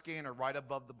OCR scanner right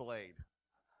above the blade.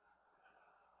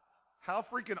 How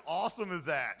freaking awesome is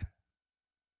that?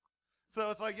 So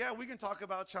it's like, yeah, we can talk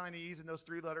about Chinese and those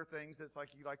 3-letter things. It's like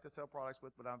you like to sell products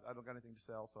with, but I don't got anything to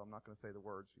sell, so I'm not going to say the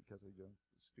words because they're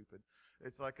stupid.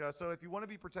 It's like, so if you want to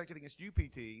be protected against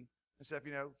UPT and stuff,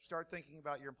 start thinking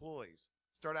about your employees.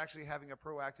 Start actually having a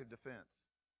proactive defense.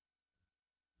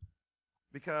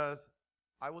 Because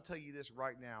I will tell you this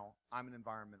right now, I'm an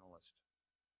environmentalist.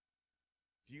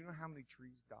 Do you know how many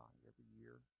trees die every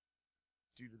year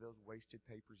due to those wasted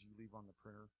papers you leave on the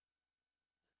printer?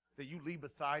 That you leave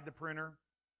beside the printer?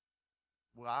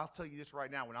 Well, I'll tell you this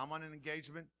right now. When I'm on an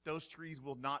engagement, those trees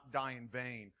will not die in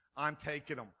vain. I'm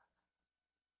taking them.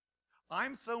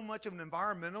 I'm so much of an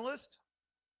environmentalist,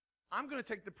 I'm going to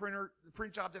take the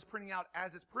print job that's printing out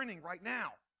as it's printing right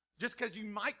now, just because you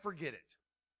might forget it.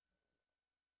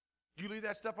 You leave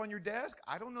that stuff on your desk,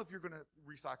 I don't know if you're going to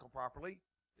recycle properly.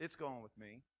 It's going with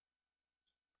me.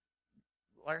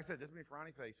 Like I said, doesn't mean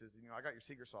frowny faces. I got your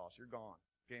secret sauce. You're gone.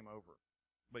 Game over.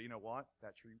 But you know what?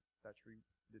 That tree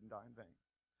didn't die in vain.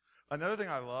 Another thing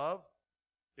I love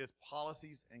is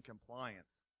policies and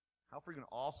compliance. How freaking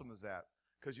awesome is that?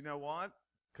 Because you know what?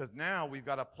 Because now we've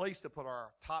got a place to put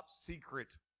our top secret,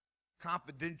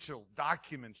 confidential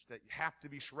documents that have to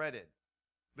be shredded.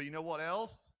 But you know what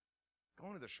else?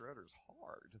 Going to the shredder is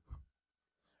hard.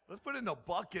 Let's put it in a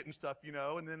bucket and stuff,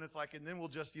 and then it's like, and then we'll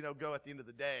just, go at the end of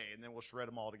the day, and then we'll shred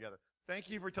them all together. Thank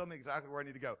you for telling me exactly where I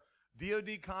need to go.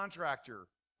 DOD contractor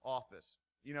office,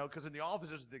 because in the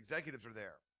offices, the executives are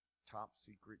there. top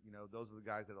secret. You know, those are the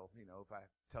guys that'll, you know, if I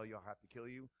tell you I'll have to kill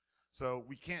you. So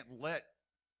we can't let,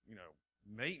 you know,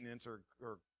 maintenance or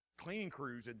cleaning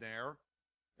crews in there.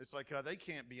 It's like they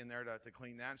can't be in there to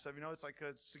clean that and stuff. You know, it's like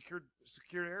a secured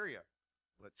area.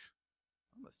 But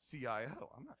I'm a CIO.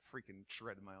 I'm not freaking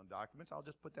shredding my own documents. I'll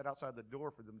just put that outside the door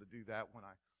for them to do that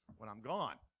when I'm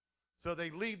gone. So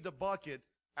they leave the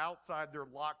buckets outside their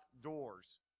locked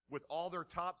doors with all their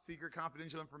top secret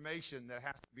confidential information that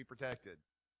has to be protected.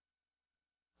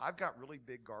 I've got really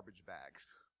big garbage bags.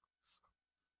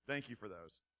 Thank you for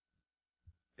those.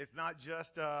 It's not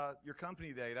just your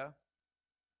company data.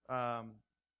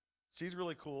 She's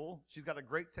really cool. She's got a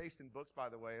great taste in books, by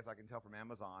the way, as I can tell from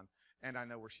Amazon, and I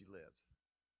know where she lives.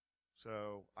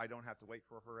 So I don't have to wait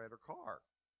for her at her car.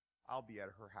 I'll be at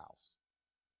her house.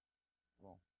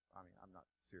 Well, I mean, I'm not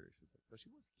serious. But she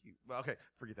was cute. Well, okay,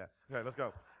 forget that. Okay, let's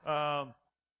go.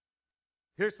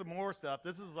 Here's some more stuff.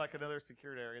 This is like another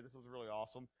secured area. This was really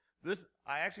awesome.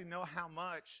 I actually know how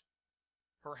much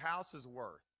her house is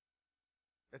worth.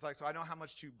 It's like, so I know how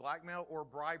much to blackmail or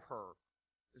bribe her,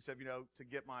 instead of, you know, to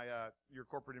get my your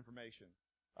corporate information.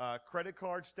 Credit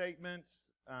card statements.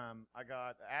 I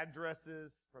got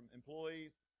addresses from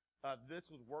employees. This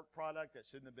was work product that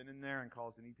shouldn't have been in there and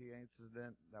caused an EPA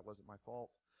incident. That wasn't my fault.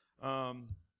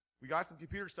 We got some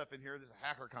computer stuff in here. This is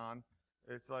HackerCon.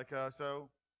 It's like, so,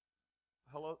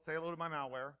 say hello to my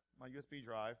malware, my USB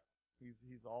drive.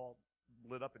 He's all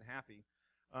lit up and happy.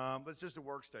 But it's just a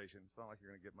workstation. It's not like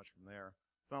you're going to get much from there.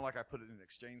 It's not like I put it in an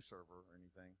Exchange server or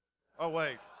anything. Oh,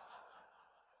 wait.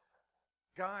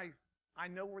 Guys, I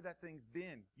know where that thing's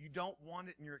been. You don't want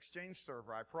it in your Exchange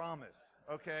server, I promise.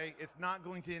 Okay? It's not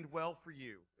going to end well for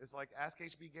you. It's like, ask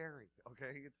HB Gary.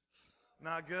 Okay? It's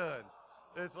not good.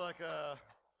 It's like,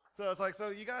 so it's like, so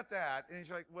you got that. And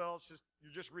you're like, well,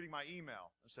 you're just reading my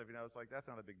email. So, you know, it's like, that's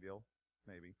not a big deal.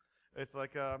 Maybe. It's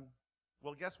like,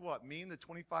 well, guess what? Me and the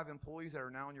 25 employees that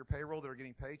are now on your payroll that are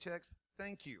getting paychecks,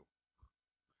 thank you.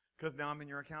 Because now I'm in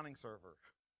your accounting server.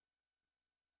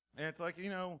 And it's like,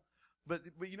 you know, but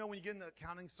you know, when you get in the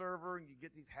accounting server and you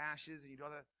get these hashes and you do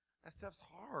all that stuff's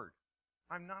hard.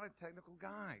 I'm not a technical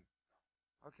guy.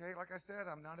 Okay, like I said,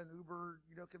 I'm not an Uber,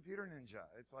 you know, computer ninja.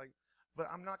 It's like, but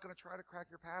I'm not going to try to crack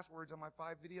your passwords on my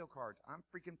 5 video cards. I'm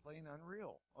freaking playing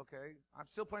Unreal, okay? I'm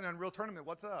still playing Unreal Tournament.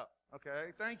 What's up?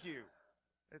 Okay, thank you.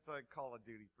 It's like Call of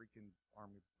Duty, freaking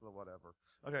Army, whatever.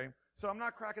 Okay, so I'm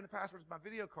not cracking the passwords of my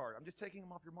video card. I'm just taking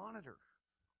them off your monitor.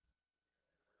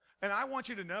 And I want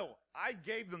you to know, I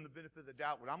gave them the benefit of the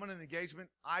doubt. When I'm in an engagement,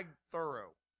 I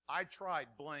tried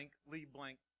blank, leave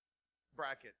blank,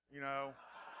 bracket, you know.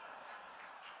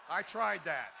 I tried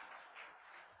that.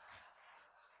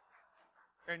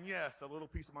 And yes, a little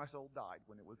piece of my soul died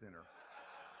when it was in her.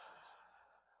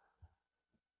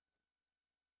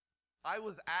 I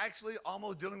was actually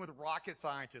almost dealing with rocket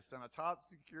scientists on a top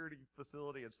security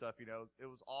facility and stuff, you know. It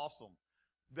was awesome.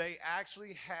 They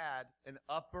actually had an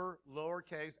upper,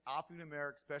 lowercase,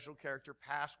 alphanumeric special character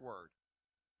password.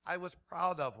 I was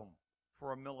proud of them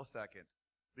for a millisecond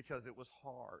because it was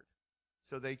hard.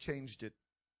 So they changed it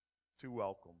to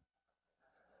welcome.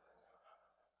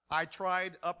 I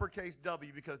tried uppercase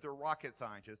W because they're rocket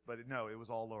scientists, but no, it was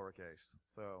all lowercase.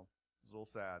 So it was a little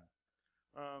sad.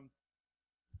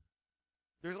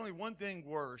 There's only one thing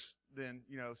worse than,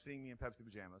 you know, seeing me in Pepsi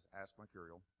pajamas, ask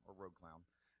Mercurial or Rogue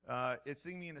Clown. It's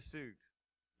seeing me in a suit.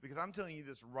 Because I'm telling you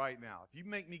this right now. If you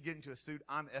make me get into a suit,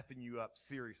 I'm effing you up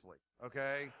seriously,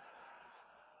 okay?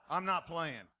 I'm not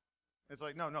playing. It's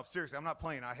like, no, seriously, I'm not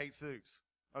playing. I hate suits,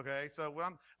 okay? So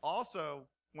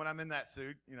when I'm in that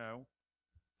suit, you know,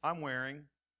 I'm wearing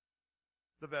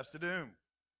the Vest of Doom.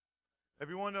 If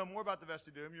you want to know more about the Vest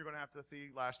of Doom, you're going to have to see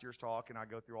last year's talk, and I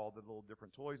go through all the little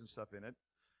different toys and stuff in it.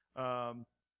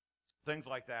 Things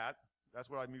like that. That's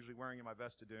what I'm usually wearing in my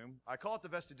Vest of Doom. I call it the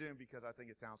Vest of Doom because I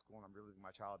think it sounds cool and I'm reliving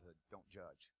my childhood. Don't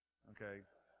judge, okay?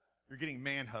 You're getting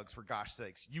man hugs, for gosh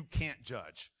sakes. You can't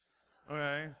judge,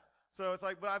 okay? So it's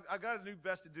like, but I've got a new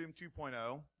Vest of Doom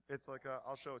 2.0. It's like,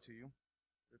 I'll show it to you.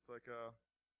 It's like a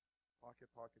pocket.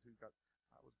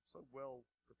 I was so well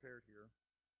prepared here.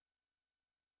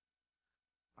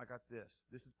 I got this.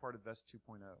 This is part of Vest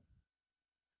 2.0.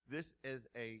 This is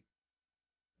a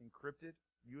encrypted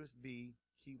USB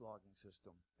key logging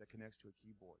system that connects to a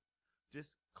keyboard.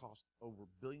 This cost over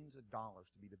billions of dollars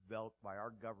to be developed by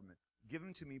our government,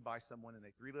 given to me by someone in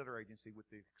a 3-letter agency with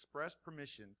the express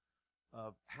permission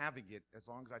of having it as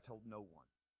long as I told no one.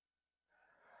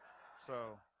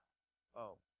 So,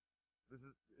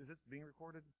 is this being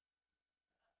recorded?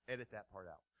 Edit that part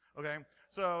out. Okay,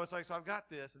 so it's like, so I've got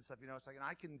this and stuff, you know, it's like, and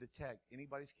I can detect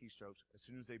anybody's keystrokes as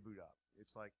soon as they boot up.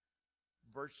 It's like,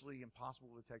 virtually impossible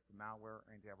to detect the malware or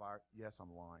antivirus. Yes,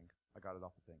 I'm lying. I got it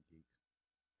off of ThinkGeek.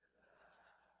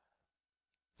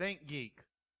 ThinkGeek,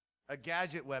 a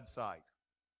gadget website.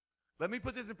 Let me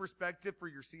put this in perspective for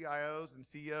your CIOs and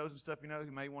CEOs and stuff,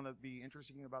 who may want to be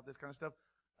interested about this kind of stuff.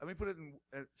 Let me put it in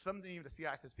something even the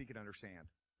CISSP can understand.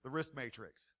 The risk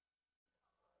matrix.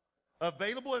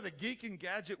 Available at a geek and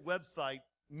gadget website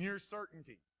near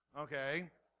certainty, okay?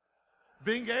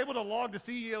 Being able to log the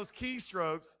CEO's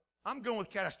keystrokes, I'm going with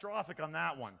catastrophic on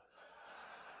that one.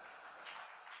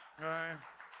 All right?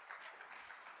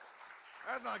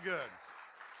 That's not good.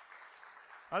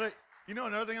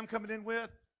 Another thing I'm coming in with?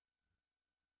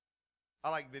 I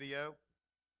like video.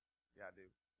 Yeah, I do.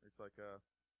 It's like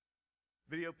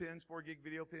video pins, 4 gig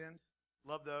video pins.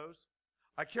 Love those.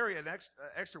 I carry an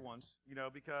extra ones,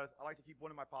 because I like to keep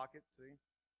one in my pocket. See?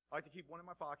 I like to keep one in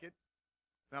my pocket.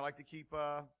 And I like to keep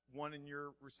one in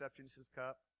your receptionist's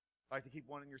cup. I like to keep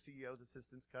one in your CEO's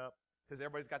assistant's cup, because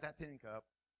everybody's got that pin cup.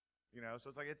 So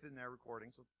it's like it's in there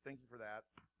recording. So thank you for that.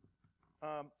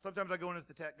 Sometimes I go in as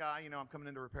the tech guy. I'm coming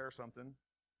in to repair something.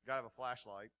 Got to have a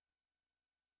flashlight.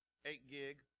 8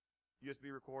 gig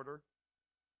USB recorder.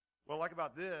 What I like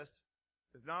about this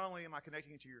is not only am I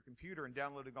connecting it to your computer and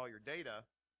downloading all your data,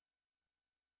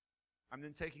 I'm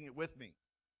then taking it with me.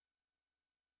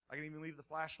 I can even leave the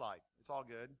flashlight. It's all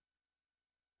good.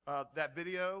 That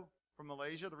video from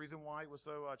Malaysia, the reason why it was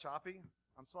so choppy,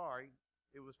 I'm sorry,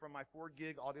 it was from my 4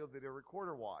 gig audio video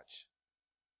recorder watch.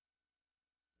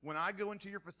 When I go into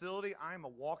your facility, I am a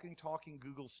walking, talking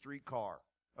Google streetcar,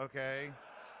 okay?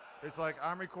 It's like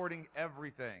I'm recording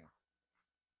everything.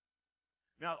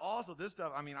 Now, also, this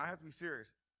stuff, I have to be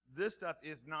serious. This stuff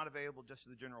is not available just to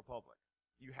the general public.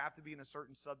 You have to be in a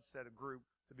certain subset of group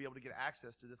to be able to get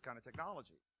access to this kind of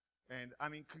technology. And,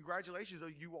 congratulations, though,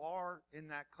 you are in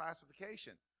that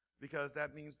classification, because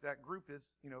that means that group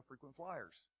is, frequent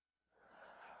flyers.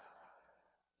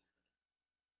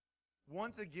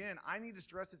 Once again, I need to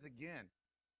stress this again.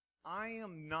 I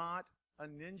am not a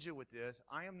ninja with this.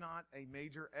 I am not a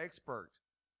major expert.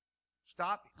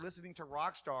 Stop listening to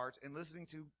rock stars and listening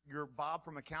to your Bob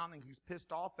from accounting who's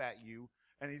pissed off at you,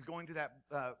 and he's going to that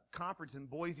conference in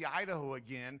Boise, Idaho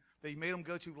again that he made him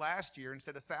go to last year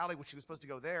instead of Sally, which she was supposed to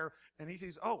go there, and he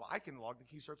says, oh, I can log the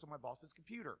keystrokes on my boss's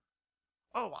computer.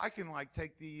 Oh, I can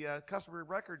take the customer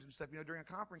records and stuff, during a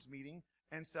conference meeting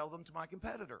and sell them to my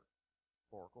competitor,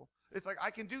 Oracle. It's like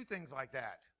I can do things like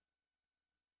that.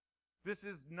 This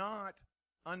is not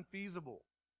unfeasible.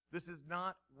 This is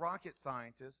not rocket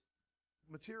scientist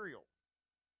material.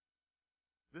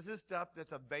 This is stuff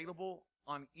that's available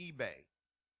on eBay,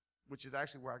 which is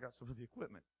actually where I got some of the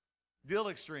equipment. Deal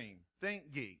Extreme,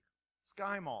 ThinkGeek,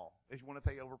 Sky Mall, if you want to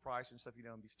pay overpriced and stuff,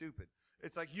 and be stupid.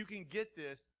 It's like you can get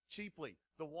this cheaply.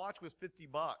 The watch was $50,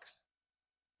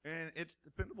 and it's a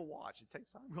dependable watch. It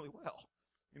takes time really well,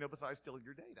 besides stealing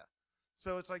your data.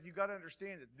 So it's like you got to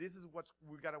understand that this is what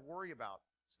we've got to worry about.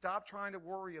 Stop trying to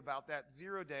worry about that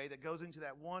 0 day that goes into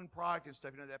that one product and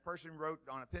stuff. That person wrote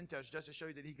on a pen test just to show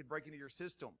you that he could break into your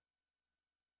system.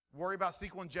 Worry about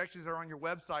SQL injections that are on your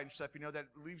website and stuff, that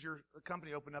leaves your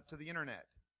company open up to the internet.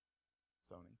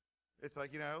 Sony. It's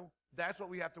like, that's what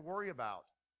we have to worry about.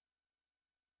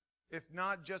 It's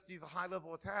not just these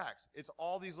high-level attacks. It's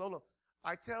all these low-level.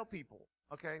 I tell people,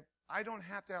 okay, I don't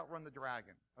have to outrun the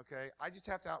dragon, okay? I just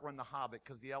have to outrun the hobbit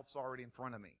because the elf's already in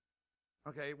front of me.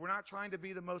 Okay, we're not trying to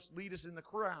be the most elitist in the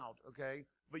crowd, okay?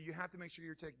 But you have to make sure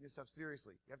you're taking this stuff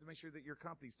seriously. You have to make sure that your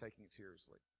company's taking it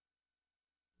seriously.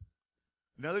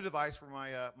 Another device for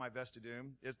my Vesta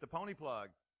Doom is the Pony Plug.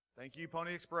 Thank you,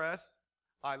 Pony Express.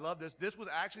 I love this. This was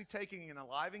actually taking in a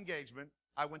live engagement.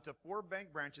 I went to 4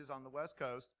 bank branches on the West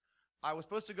Coast. I was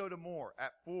supposed to go to more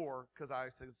at 4 because I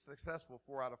was successful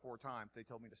 4 out of 4 times. They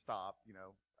told me to stop,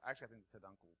 Actually, I think they said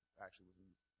uncle actually was in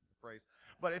the phrase.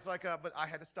 But it's like, but I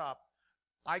had to stop.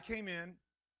 I came in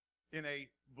a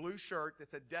blue shirt that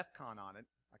said DEF CON on it.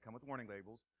 I come with warning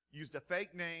labels. Used a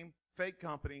fake name, fake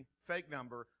company, fake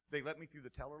number. They let me through the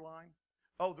teller line.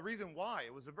 Oh, the reason why,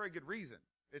 it was a very good reason.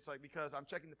 It's like because I'm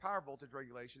checking the power voltage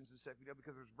regulations and stuff,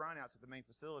 because there's brownouts at the main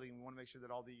facility, and we want to make sure that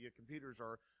all the computers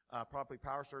are properly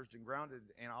power surged and grounded.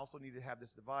 And I also need to have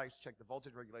this device check the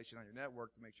voltage regulation on your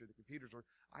network to make sure the computers are.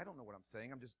 I don't know what I'm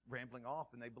saying. I'm just rambling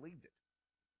off, and they believed it.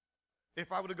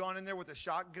 If I would have gone in there with a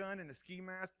shotgun and a ski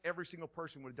mask, every single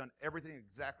person would have done everything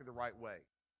exactly the right way.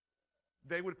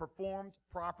 They would have performed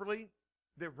properly.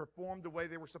 They would have performed the way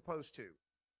they were supposed to,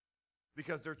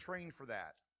 because they're trained for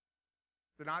that.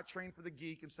 They're not trained for the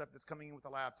geek and stuff that's coming in with a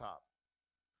laptop.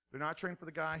 They're not trained for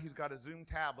the guy who's got a Zoom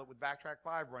tablet with Backtrack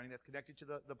 5 running that's connected to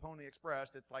the Pony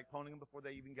Express that's like ponying them before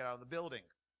they even get out of the building.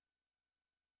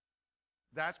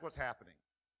 That's what's happening.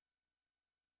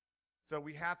 So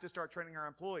we have to start training our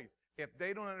employees. If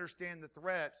they don't understand the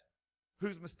threats,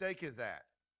 whose mistake is that?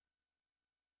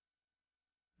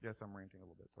 Yes, I'm ranting a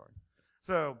little bit, sorry.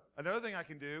 So another thing I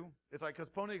can do is like, because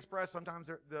Pony Express, sometimes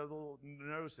they'll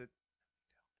notice it.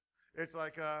 It's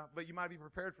like, but you might be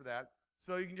prepared for that.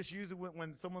 So you can just use it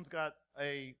when someone's got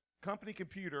a company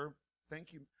computer.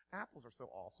 Thank you. Apples are so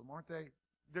awesome, aren't they?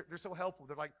 They're so helpful.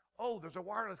 They're like, oh, there's a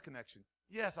wireless connection.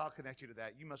 Yes, I'll connect you to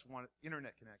that. You must want an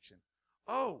internet connection.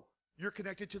 Oh, you're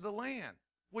connected to the LAN.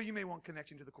 Well, you may want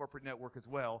connection to the corporate network as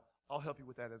well. I'll help you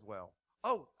with that as well.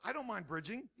 Oh, I don't mind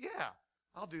bridging. Yeah,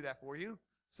 I'll do that for you.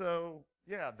 So,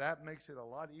 yeah, that makes it a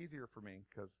lot easier for me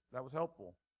because that was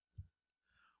helpful.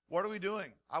 What are we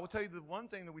doing? I will tell you the one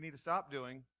thing that we need to stop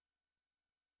doing,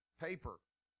 paper.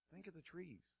 Think of the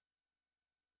trees.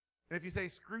 And if you say,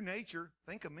 screw nature,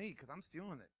 think of me because I'm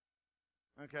stealing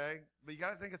it. Okay? But you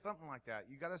got to think of something like that.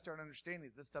 You got to start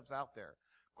understanding that this stuff's out there.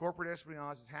 Corporate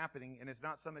espionage is happening, and it's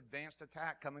not some advanced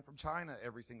attack coming from China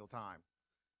every single time.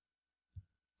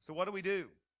 So what do we do?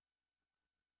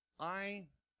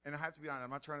 And I have to be honest, I'm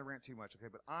not trying to rant too much, okay,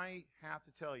 but I have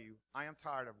to tell you, I am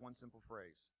tired of one simple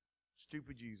phrase.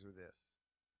 Stupid user this.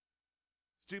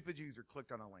 Stupid user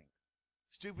clicked on a link.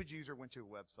 Stupid user went to a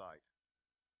website.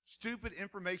 Stupid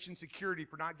information security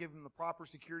for not giving them the proper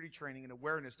security training and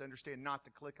awareness to understand not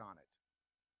to click on it.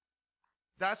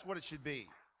 That's what it should be.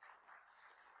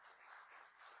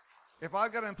 If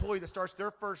I've got an employee that starts their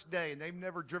first day and they've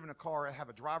never driven a car or have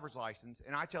a driver's license,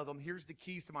 and I tell them, here's the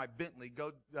keys to my Bentley,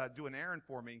 go do an errand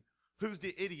for me, who's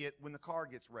the idiot when the car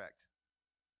gets wrecked?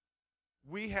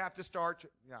 We have to start,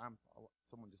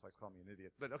 someone just likes to call me an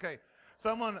idiot, but okay,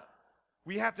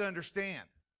 we have to understand.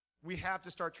 We have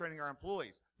to start training our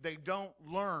employees. They don't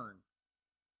learn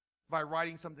by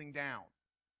writing something down.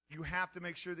 You have to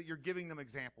make sure that you're giving them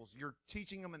examples. You're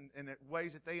teaching them in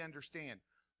ways that they understand.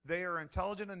 They are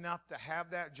intelligent enough to have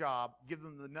that job, give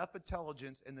them enough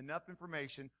intelligence and enough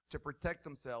information to protect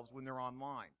themselves when they're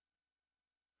online.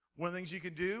 One of the things you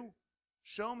can do,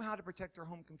 show them how to protect their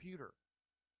home computer.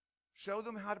 Show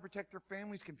them how to protect their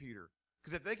family's computer.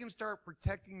 Because if they can start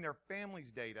protecting their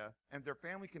family's data and their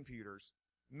family computers,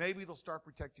 maybe they'll start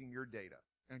protecting your data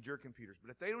and your computers. But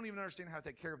if they don't even understand how to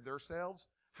take care of themselves,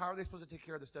 how are they supposed to take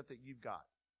care of the stuff that you've got?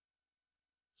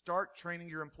 Start training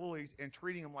your employees and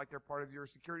treating them like they're part of your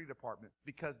security department,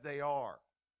 because they are.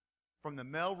 From the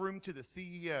mailroom to the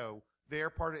CEO, they are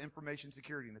part of information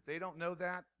security. And if they don't know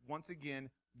that, once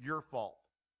again, your fault.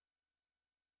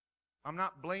 I'm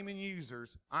not blaming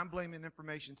users. I'm blaming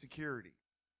information security.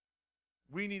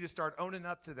 We need to start owning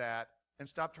up to that and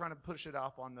stop trying to push it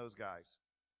off on those guys.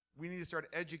 We need to start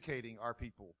educating our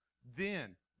people.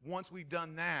 Then, once we've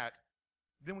done that,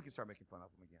 then we can start making fun of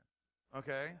them again.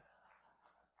 Okay?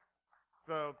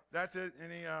 So that's it.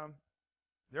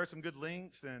 There are some good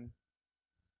links, and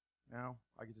now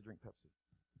I get to drink Pepsi.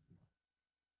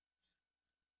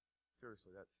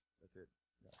 Seriously, that's it.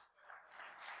 Yeah.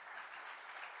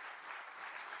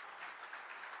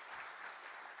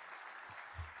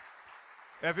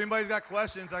 If anybody's got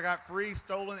questions, I got free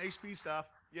stolen HP stuff.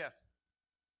 Yes.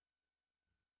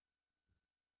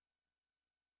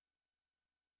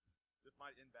 This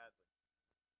might end badly.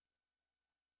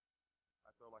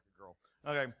 I throw like a girl.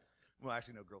 Okay. Well,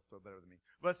 actually, no, girls throw better than me.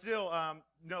 But still,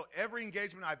 no, every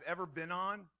engagement I've ever been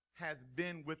on has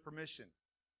been with permission.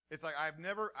 It's like I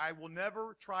will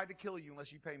never try to kill you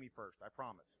unless you pay me first. I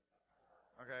promise.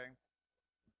 Okay?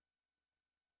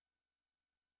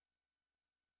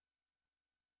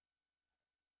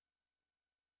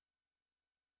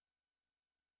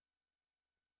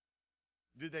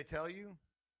 Did they tell you?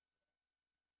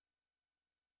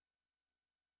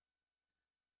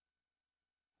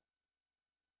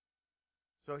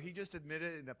 So he just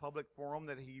admitted in a public forum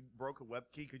that he broke a web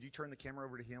key. Could you turn the camera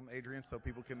over to him, Adrian, so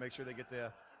people can make sure they get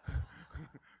the...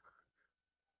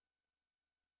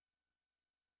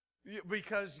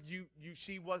 Because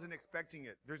she wasn't expecting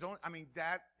it.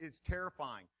 That is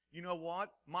terrifying. You know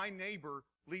what? My neighbor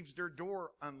leaves their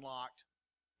door unlocked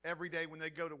every day when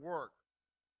they go to work.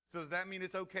 So does that mean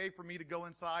it's okay for me to go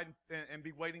inside and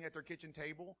be waiting at their kitchen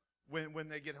table when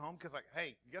they get home? Because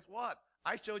hey, guess what?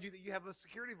 I showed you that you have a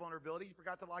security vulnerability. You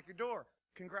forgot to lock your door.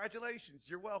 Congratulations.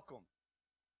 You're welcome.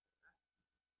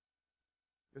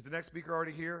 Is the next speaker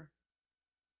already here?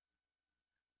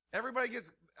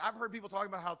 I've heard people talking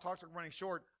about how talks are running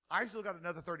short. I still got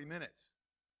another 30 minutes.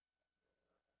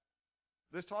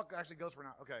 This talk actually goes for an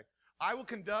hour. Okay. I will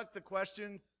conduct the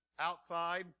questions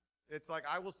outside. It's like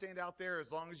I will stand out there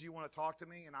as long as you want to talk to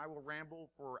me, and I will ramble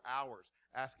for hours.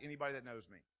 Ask anybody that knows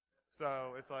me.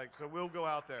 So it's like, so we'll go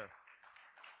out there.